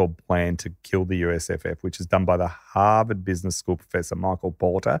so-called plan to kill the USFF, which is done by the Harvard Business School professor Michael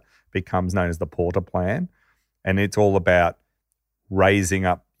Porter, becomes known as the Porter Plan. And it's all about raising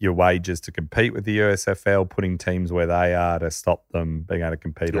up your wages to compete with the USFL, putting teams where they are to stop them being able to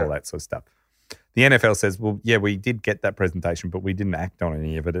compete, all that sort of stuff. The NFL says, well, yeah, we did get that presentation, but we didn't act on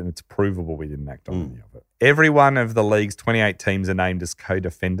any of it, and it's provable we didn't act on any of it. Every one of the league's 28 teams are named as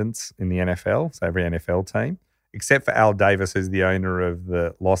co-defendants in the NFL, so every NFL team, except for Al Davis, who's the owner of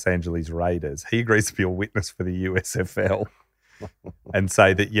the Los Angeles Raiders. He agrees to be a witness for the USFL and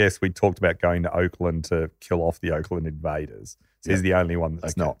say that, yes, we talked about going to Oakland to kill off the Oakland Invaders. So he's the only one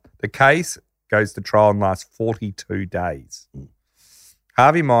that's not. The case goes to trial and lasts 42 days.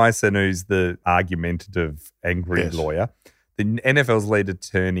 Harvey Meissen, who's the argumentative, angry lawyer, the NFL's lead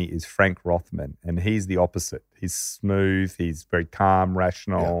attorney is Frank Rothman, and he's the opposite. He's smooth, he's very calm,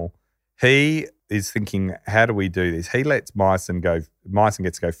 rational. He is thinking, how do we do this? He lets Meissen go. Meissen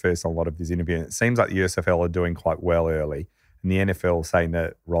gets to go first on a lot of this interview, and it seems like the USFL are doing quite well early, and the NFL saying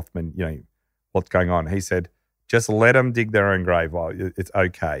to Rothman, what's going on? He said, just let them dig their own grave. Well, it's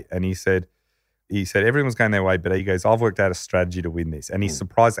okay. And he said, everyone's going their way, but he goes, I've worked out a strategy to win this. And he's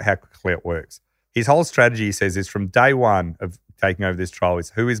surprised at how quickly it works. His whole strategy, he says, is from day one of taking over this trial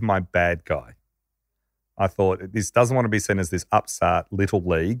is, who is my bad guy? I thought, this doesn't want to be seen as this upstart little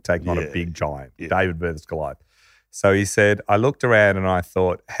league taking on a big giant, David versus Goliath. So he said, I looked around and I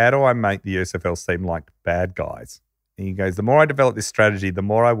thought, how do I make the USFL seem like bad guys? And he goes, the more I developed this strategy, the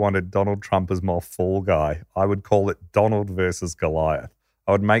more I wanted Donald Trump as my fall guy. I would call it Donald versus Goliath.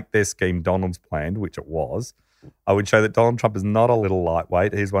 I would make their scheme Donald's planned, which it was. I would show that Donald Trump is not a little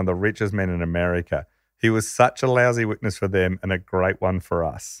lightweight. He's one of the richest men in America. He was such a lousy witness for them and a great one for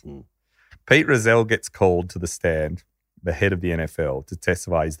us. Pete Rozelle gets called to the stand, the head of the NFL, to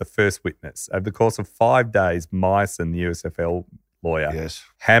testify. He's the first witness. Over the course of 5 days, Meissen, the USFL lawyer,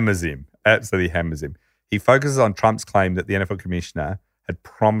 hammers him, absolutely hammers him. He focuses on Trump's claim that the NFL commissioner had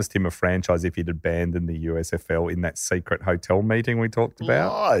promised him a franchise if he'd abandoned the USFL in that secret hotel meeting we talked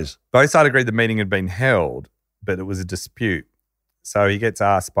about. Lies. Both sides agreed the meeting had been held, but it was a dispute. So he gets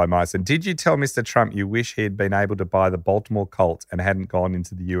asked by Meissen, did you tell Mr. Trump you wish he had been able to buy the Baltimore Colts and hadn't gone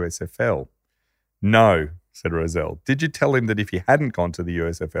into the USFL? No, said Rozelle. Did you tell him that if he hadn't gone to the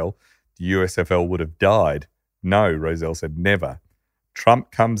USFL would have died? No, Rozelle said, never.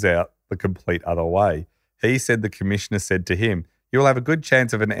 Trump comes out the complete other way. He said the commissioner said to him, you'll have a good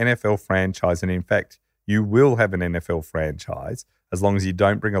chance of an NFL franchise, and in fact, you will have an NFL franchise as long as you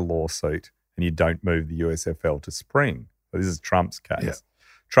don't bring a lawsuit and you don't move the USFL to spring. So this is Trump's case. Yeah.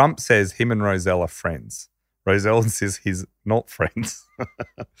 Trump says him and Rozelle are friends. Rozelle says he's not friends.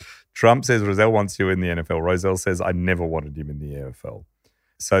 Trump says Rozelle wants you in the NFL. Rozelle says I never wanted him in the NFL.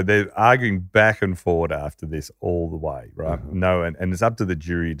 So they're arguing back and forward after this all the way, right? Mm-hmm. No, and it's up to the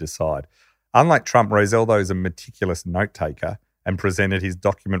jury to decide. Unlike Trump, Rozelle, though, is a meticulous note taker and presented his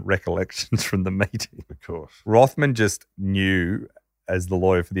document recollections from the meeting. Of course. Rothman just knew, as the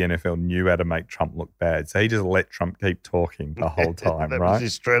lawyer for the NFL, knew how to make Trump look bad. So he just let Trump keep talking the whole time, that right? was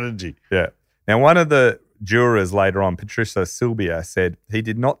his strategy. Yeah. Now, one of the jurors later on, Patricia Silbia, said he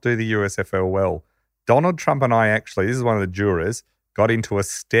did not do the USFL well. Donald Trump and I actually, this is one of the jurors, got into a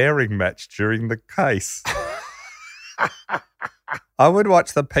staring match during the case. I would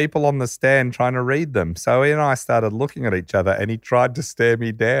watch the people on the stand trying to read them. So he and I started looking at each other and he tried to stare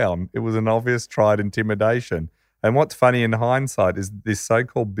me down. It was an obvious tried intimidation. And what's funny in hindsight is this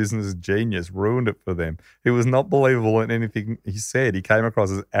so-called business genius ruined it for them. He was not believable in anything he said. He came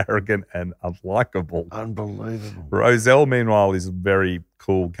across as arrogant and unlikable. Unbelievable. Roselle, meanwhile, is very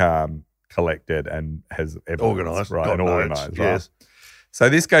cool, calm, collected, and has Organised. right? Got And notes, organised, right? yes. So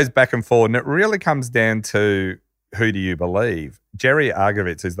this goes back and forward, and it really comes down to who do you believe? Jerry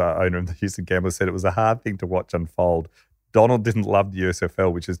Argovitz, who's the owner of the Houston Gamblers, said it was a hard thing to watch unfold. Donald didn't love the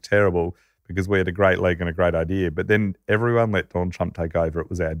USFL, which is terrible because we had a great league and a great idea. But then everyone let Donald Trump take over. It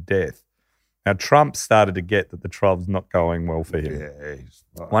was our death. Now, Trump started to get that the trial's not going well for him.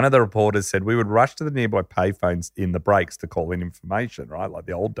 Yeah, One of the reporters said we would rush to the nearby payphones in the breaks to call in information, right, like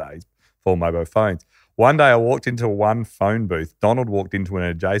the old days before mobile phones. One day I walked into one phone booth. Donald walked into an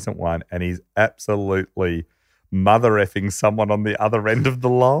adjacent one, and he's absolutely mother effing someone on the other end of the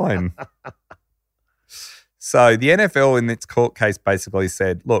line. So the NFL in its court case basically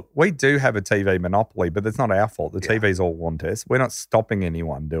said, look, we do have a TV monopoly, but it's not our fault. The TVs all want us. We're not stopping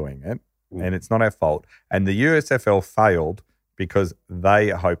anyone doing it, and it's not our fault. And the USFL failed because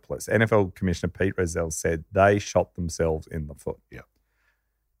they are hopeless. NFL Commissioner Pete Rozelle said they shot themselves in the foot. Yeah.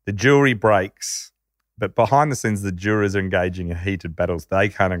 The jury breaks, but behind the scenes, the jurors are engaging in heated battles. They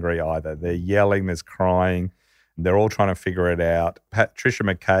can't agree either. They're yelling, there's crying. They're all trying to figure it out. Patricia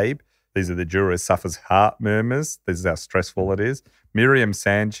McCabe, these are the jurors, suffers heart murmurs. This is how stressful it is. Miriam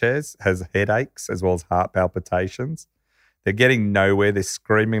Sanchez has headaches as well as heart palpitations. They're getting nowhere. They're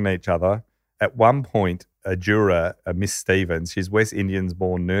screaming at each other. At one point, a juror, Miss Stevens, she's West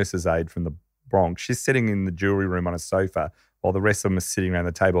Indians-born nurse's aide from the Bronx. She's sitting in the jury room on a sofa while the rest of them are sitting around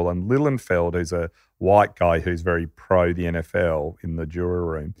the table. And Lilienfeld, who's a white guy who's very pro the NFL in the jury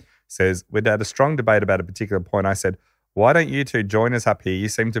room, says, we'd had a strong debate about a particular point. I said, why don't you two join us up here? You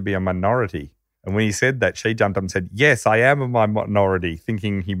seem to be a minority. And when he said that, she jumped up and said, yes, I am a minority,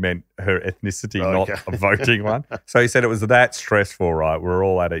 thinking he meant her ethnicity, not a voting one. So he said it was that stressful, right? We're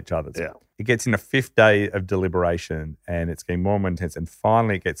all at each other's. Yeah. It gets in a fifth day of deliberation and it's getting more and more intense. And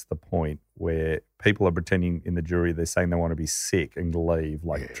finally it gets to the point where people are pretending in the jury, they're saying they want to be sick and leave,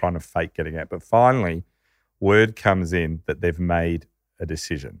 like trying to fake getting out. But finally, word comes in that they've made a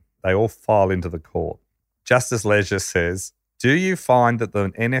decision. They all file into the court. Justice Leisure says, do you find that the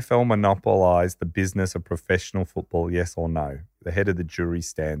NFL monopolised the business of professional football, yes or no? The head of the jury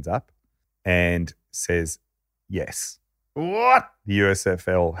stands up and says, yes. What? The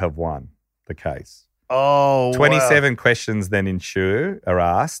USFL have won the case. Oh, 27 questions then are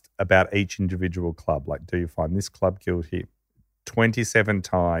asked about each individual club. Like, do you find this club guilty? 27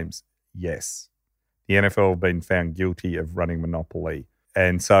 times, yes. The NFL have been found guilty of running monopoly.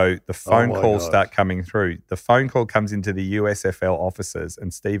 And so the phone calls start coming through. The phone call comes into the USFL offices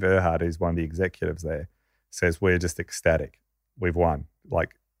and Steve Erhard, who's one of the executives there, says, we're just ecstatic. We've won.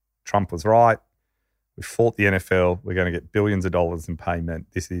 Like, Trump was right. We fought the NFL. We're going to get billions of dollars in payment.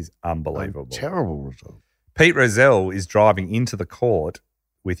 This is unbelievable. Terrible result. Pete Rozelle is driving into the court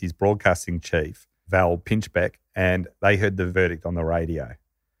with his broadcasting chief, Val Pinchbeck, and they heard the verdict on the radio.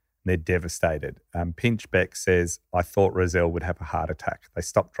 They're devastated. Pinchbeck says, I thought Rozelle would have a heart attack. They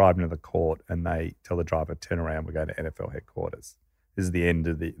stop driving to the court and they tell the driver, turn around, we're going to NFL headquarters. This is the end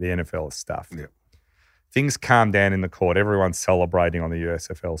of the NFL stuff. Yeah. Things calm down in the court. Everyone's celebrating on the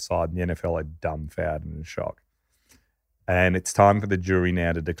USFL side and the NFL are dumbfounded and in shock. And it's time for the jury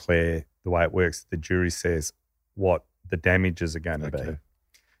now to declare the way it works. The jury says what the damages are going to be.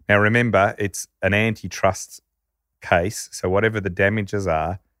 Now, remember, it's an antitrust case. So whatever the damages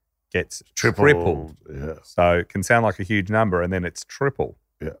are, gets tripled. Yeah. So it can sound like a huge number and then it's triple.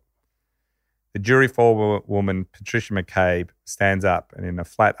 Yeah. The jury forewoman, Patricia McCabe, stands up and in a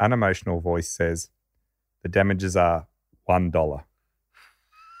flat, unemotional voice says, the damages are $1.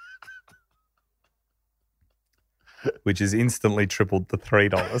 Which is instantly tripled to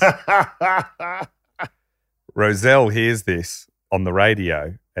 $3. Rozelle hears this on the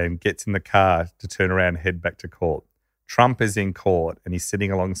radio and gets in the car to turn around and head back to court. Trump is in court and he's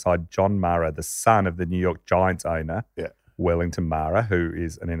sitting alongside John Mara, the son of the New York Giants owner, Wellington Mara, who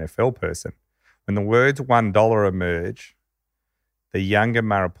is an NFL person. When the words $1 emerge, the younger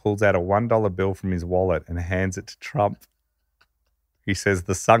Mara pulls out a $1 bill from his wallet and hands it to Trump. He says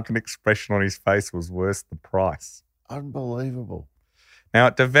the sunken expression on his face was worth the price. Unbelievable. Now,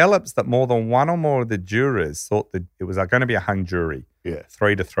 it develops that more than one or more of the jurors thought that it was going to be a hung jury,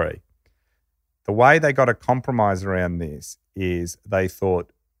 3-3. The way they got a compromise around this is they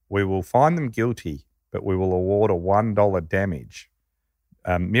thought, we will find them guilty, but we will award a $1 damage.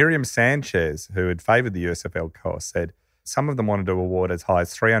 Miriam Sanchez, who had favoured the USFL cause, said, Some of them wanted to award as high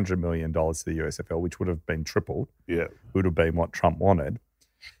as $300 million to the USFL, which would have been tripled. Yeah. Would have been what Trump wanted.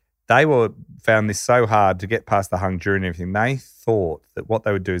 They found this so hard to get past the hung jury and everything. They thought that what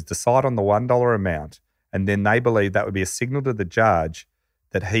they would do is decide on the $1 amount, and then they believed that would be a signal to the judge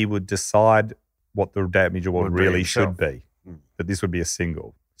that he would decide what the damage award really should be, that this would be a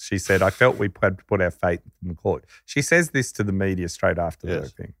single. She said, I felt we had to put our faith in the court. She says this to the media straight after the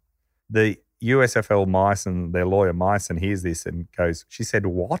thing. The USFL Meissen, their lawyer Meissen, hears this and goes, she said,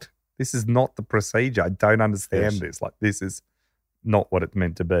 what? This is not the procedure. I don't understand this. Like, this is not what it's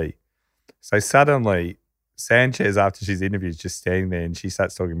meant to be. So suddenly, Sanchez, after she's interviewed, is just standing there and she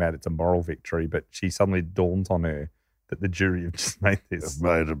starts talking about it's a moral victory, but she suddenly dawns on her that the jury have just made this. They've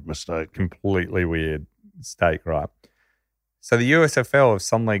made a mistake. Completely weird mistake, right? So the USFL have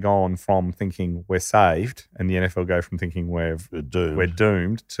suddenly gone from thinking we're saved, and the NFL go from thinking we're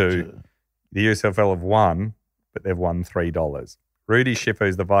doomed to the USFL have won, but they've won $3. Rudy Schiffer,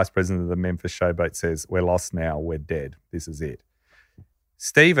 who's the vice president of the Memphis Showboat, says, we're lost now, we're dead. This is it.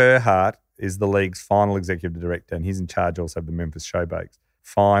 Steve Earhart is the league's final executive director, and he's in charge also of the Memphis Showboats.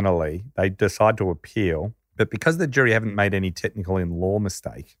 Finally, they decide to appeal, but because the jury haven't made any technical in-law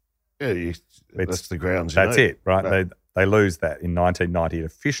mistake. Yeah, that's the grounds. That's it, right? No. They lose that in 1990. It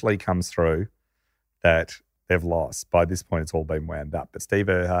officially comes through that they've lost. By this point, it's all been wound up. But Steve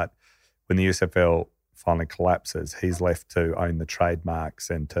Earhart, when the USFL finally collapses, he's left to own the trademarks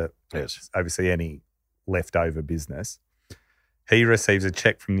and to oversee any leftover business. He receives a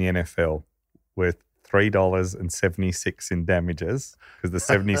check from the NFL worth $3.76 in damages because the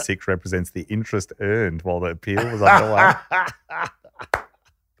 76 represents the interest earned while the appeal was underway.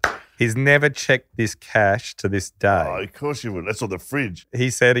 He's never checked this cash to this day. Oh, of course you would. That's on the fridge.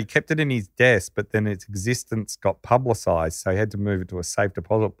 He said he kept it in his desk, but then its existence got publicised, so he had to move it to a safe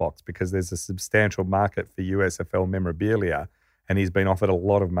deposit box because there's a substantial market for USFL memorabilia, and he's been offered a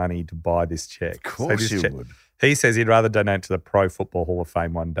lot of money to buy this check. Of course you would. He says he'd rather donate to the Pro Football Hall of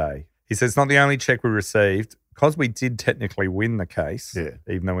Fame one day. He says it's not the only check we received. Because we did technically win the case,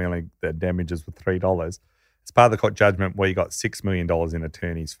 even though the damages were $3, as part of the court judgment, we got $6 million in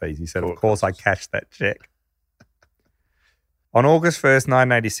attorney's fees. He said, of course, I cashed that check. On August 1st,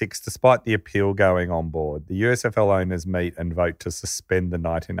 1986, despite the appeal going on board, the USFL owners meet and vote to suspend the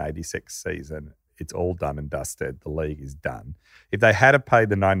 1986 season. It's all done and dusted. The league is done. If they had paid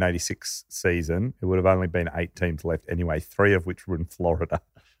the 1986 season, it would have only been 8 teams left anyway, 3 of which were in Florida.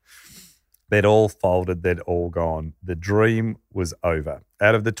 They'd all folded. They'd all gone. The dream was over.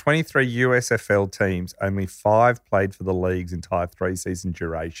 Out of the 23 USFL teams, only 5 played for the league's entire 3-season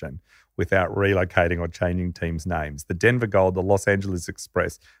duration without relocating or changing teams' names. The Denver Gold, the Los Angeles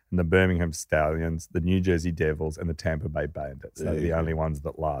Express, and the Birmingham Stallions, the New Jersey Devils, and the Tampa Bay Bandits. They're the only ones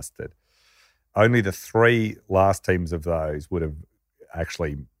that lasted. Only the 3 last teams of those would have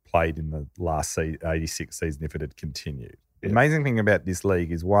actually played in the last 86 season if it had continued. The amazing thing about this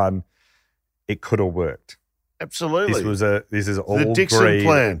league is, one, it could have worked. Absolutely. This is all the Dixon agreed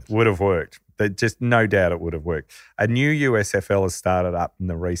plan. Would have worked. Just no doubt it would have worked. A new USFL has started up in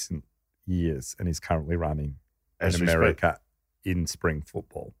the recent years and is currently running in America in spring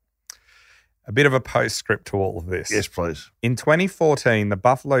football. A bit of a postscript to all of this. Yes, please. In 2014, the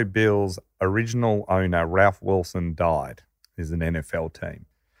Buffalo Bills' original owner, Ralph Wilson, died. There's an NFL team.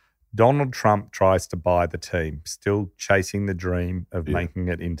 Donald Trump tries to buy the team, still chasing the dream of making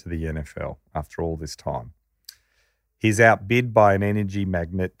it into the NFL after all this time. He's outbid by an energy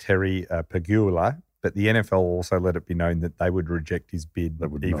magnate, Terry Pegula, but the NFL also let it be known that they would reject his bid,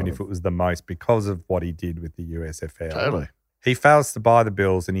 even if it was the most, because of what he did with the USFL. Totally. He fails to buy the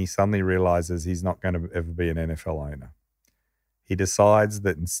Bills and he suddenly realises he's not going to ever be an NFL owner. He decides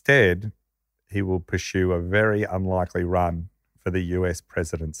that instead he will pursue a very unlikely run for the US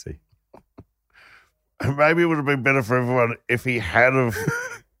presidency. Maybe it would have been better for everyone if he had have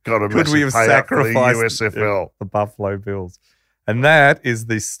got a Could we have sacrificed the USFL? The Buffalo Bills? And that is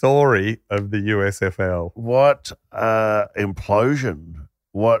the story of the USFL. What implosion.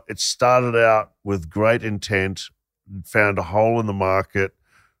 It started out with great intent, found a hole in the market.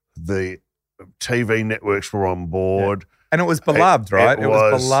 The TV networks were on board. Yeah. And it was beloved, right? It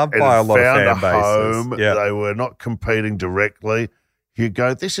was beloved by a lot of fan bases. Home. Yeah. They were not competing directly. You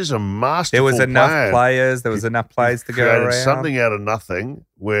go, this is a masterful There was enough plan. players. There was enough players to go around. Something out of nothing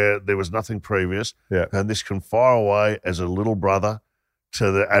where there was nothing previous. Yeah. And this can fire away as a little brother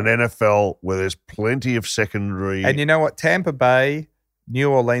to an NFL where there's plenty of secondary. And you know what? Tampa Bay, New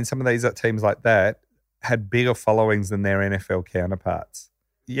Orleans, some of these teams like that had bigger followings than their NFL counterparts.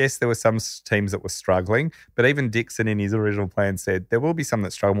 Yes, there were some teams that were struggling, but even Dixon in his original plan said there will be some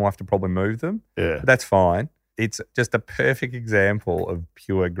that struggle. We'll have to probably move them. Yeah. But that's fine. it's just a perfect example of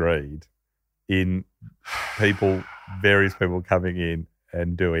pure greed in various people coming in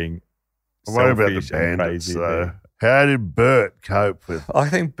and doing What about the selfish and bandits, crazy though? things. How did Bert cope with? I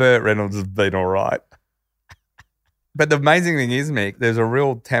think Burt Reynolds has been all right. But the amazing thing is, Mick, there's a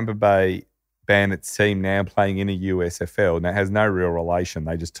real Tampa Bay Bandits team now playing in a USFL. Now, it has no real relation.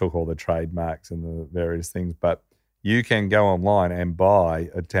 They just took all the trademarks and the various things. But you can go online and buy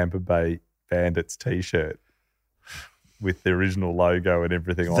a Tampa Bay Bandits T-shirt with the original logo and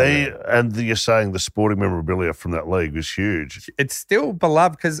everything on it. You're saying the sporting memorabilia from that league was huge. It's still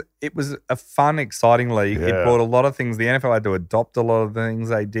beloved because it was a fun, exciting league. Yeah. It brought a lot of things. The NFL had to adopt a lot of things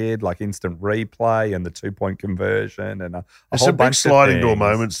they did, like instant replay and the 2-point conversion and a There's whole some big bunch sliding of door things.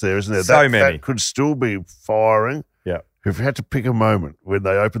 moments there, isn't there? So many. That could still be firing. Yeah. If you had to pick a moment when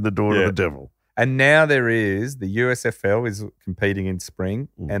they opened the door to Yeah. the devil. And now there is the USFL is competing in spring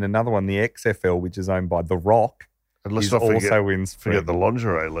and another one, the XFL, which is owned by The Rock, And let's is not also in spring. forget the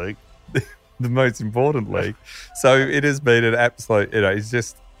lingerie league. The most important league. So it has been an absolute, it's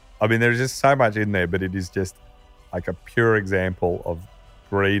just, I mean, there's just so much in there, but it is just like a pure example of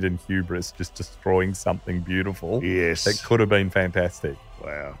greed and hubris just destroying something beautiful. Yes. That could have been fantastic.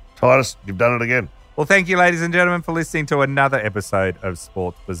 Wow. Titus, you've done it again. Well, thank you, ladies and gentlemen, for listening to another episode of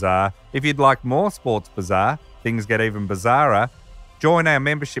Sports Bazaar. If you'd like more Sports Bazaar, things get even bizarrer, join our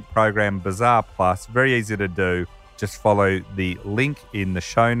membership program, Bazaar Plus. Very easy to do. Just follow the link in the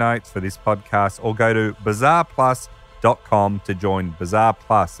show notes for this podcast or go to bazaarplus.com to join Bazaar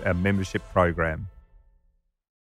Plus, our membership program.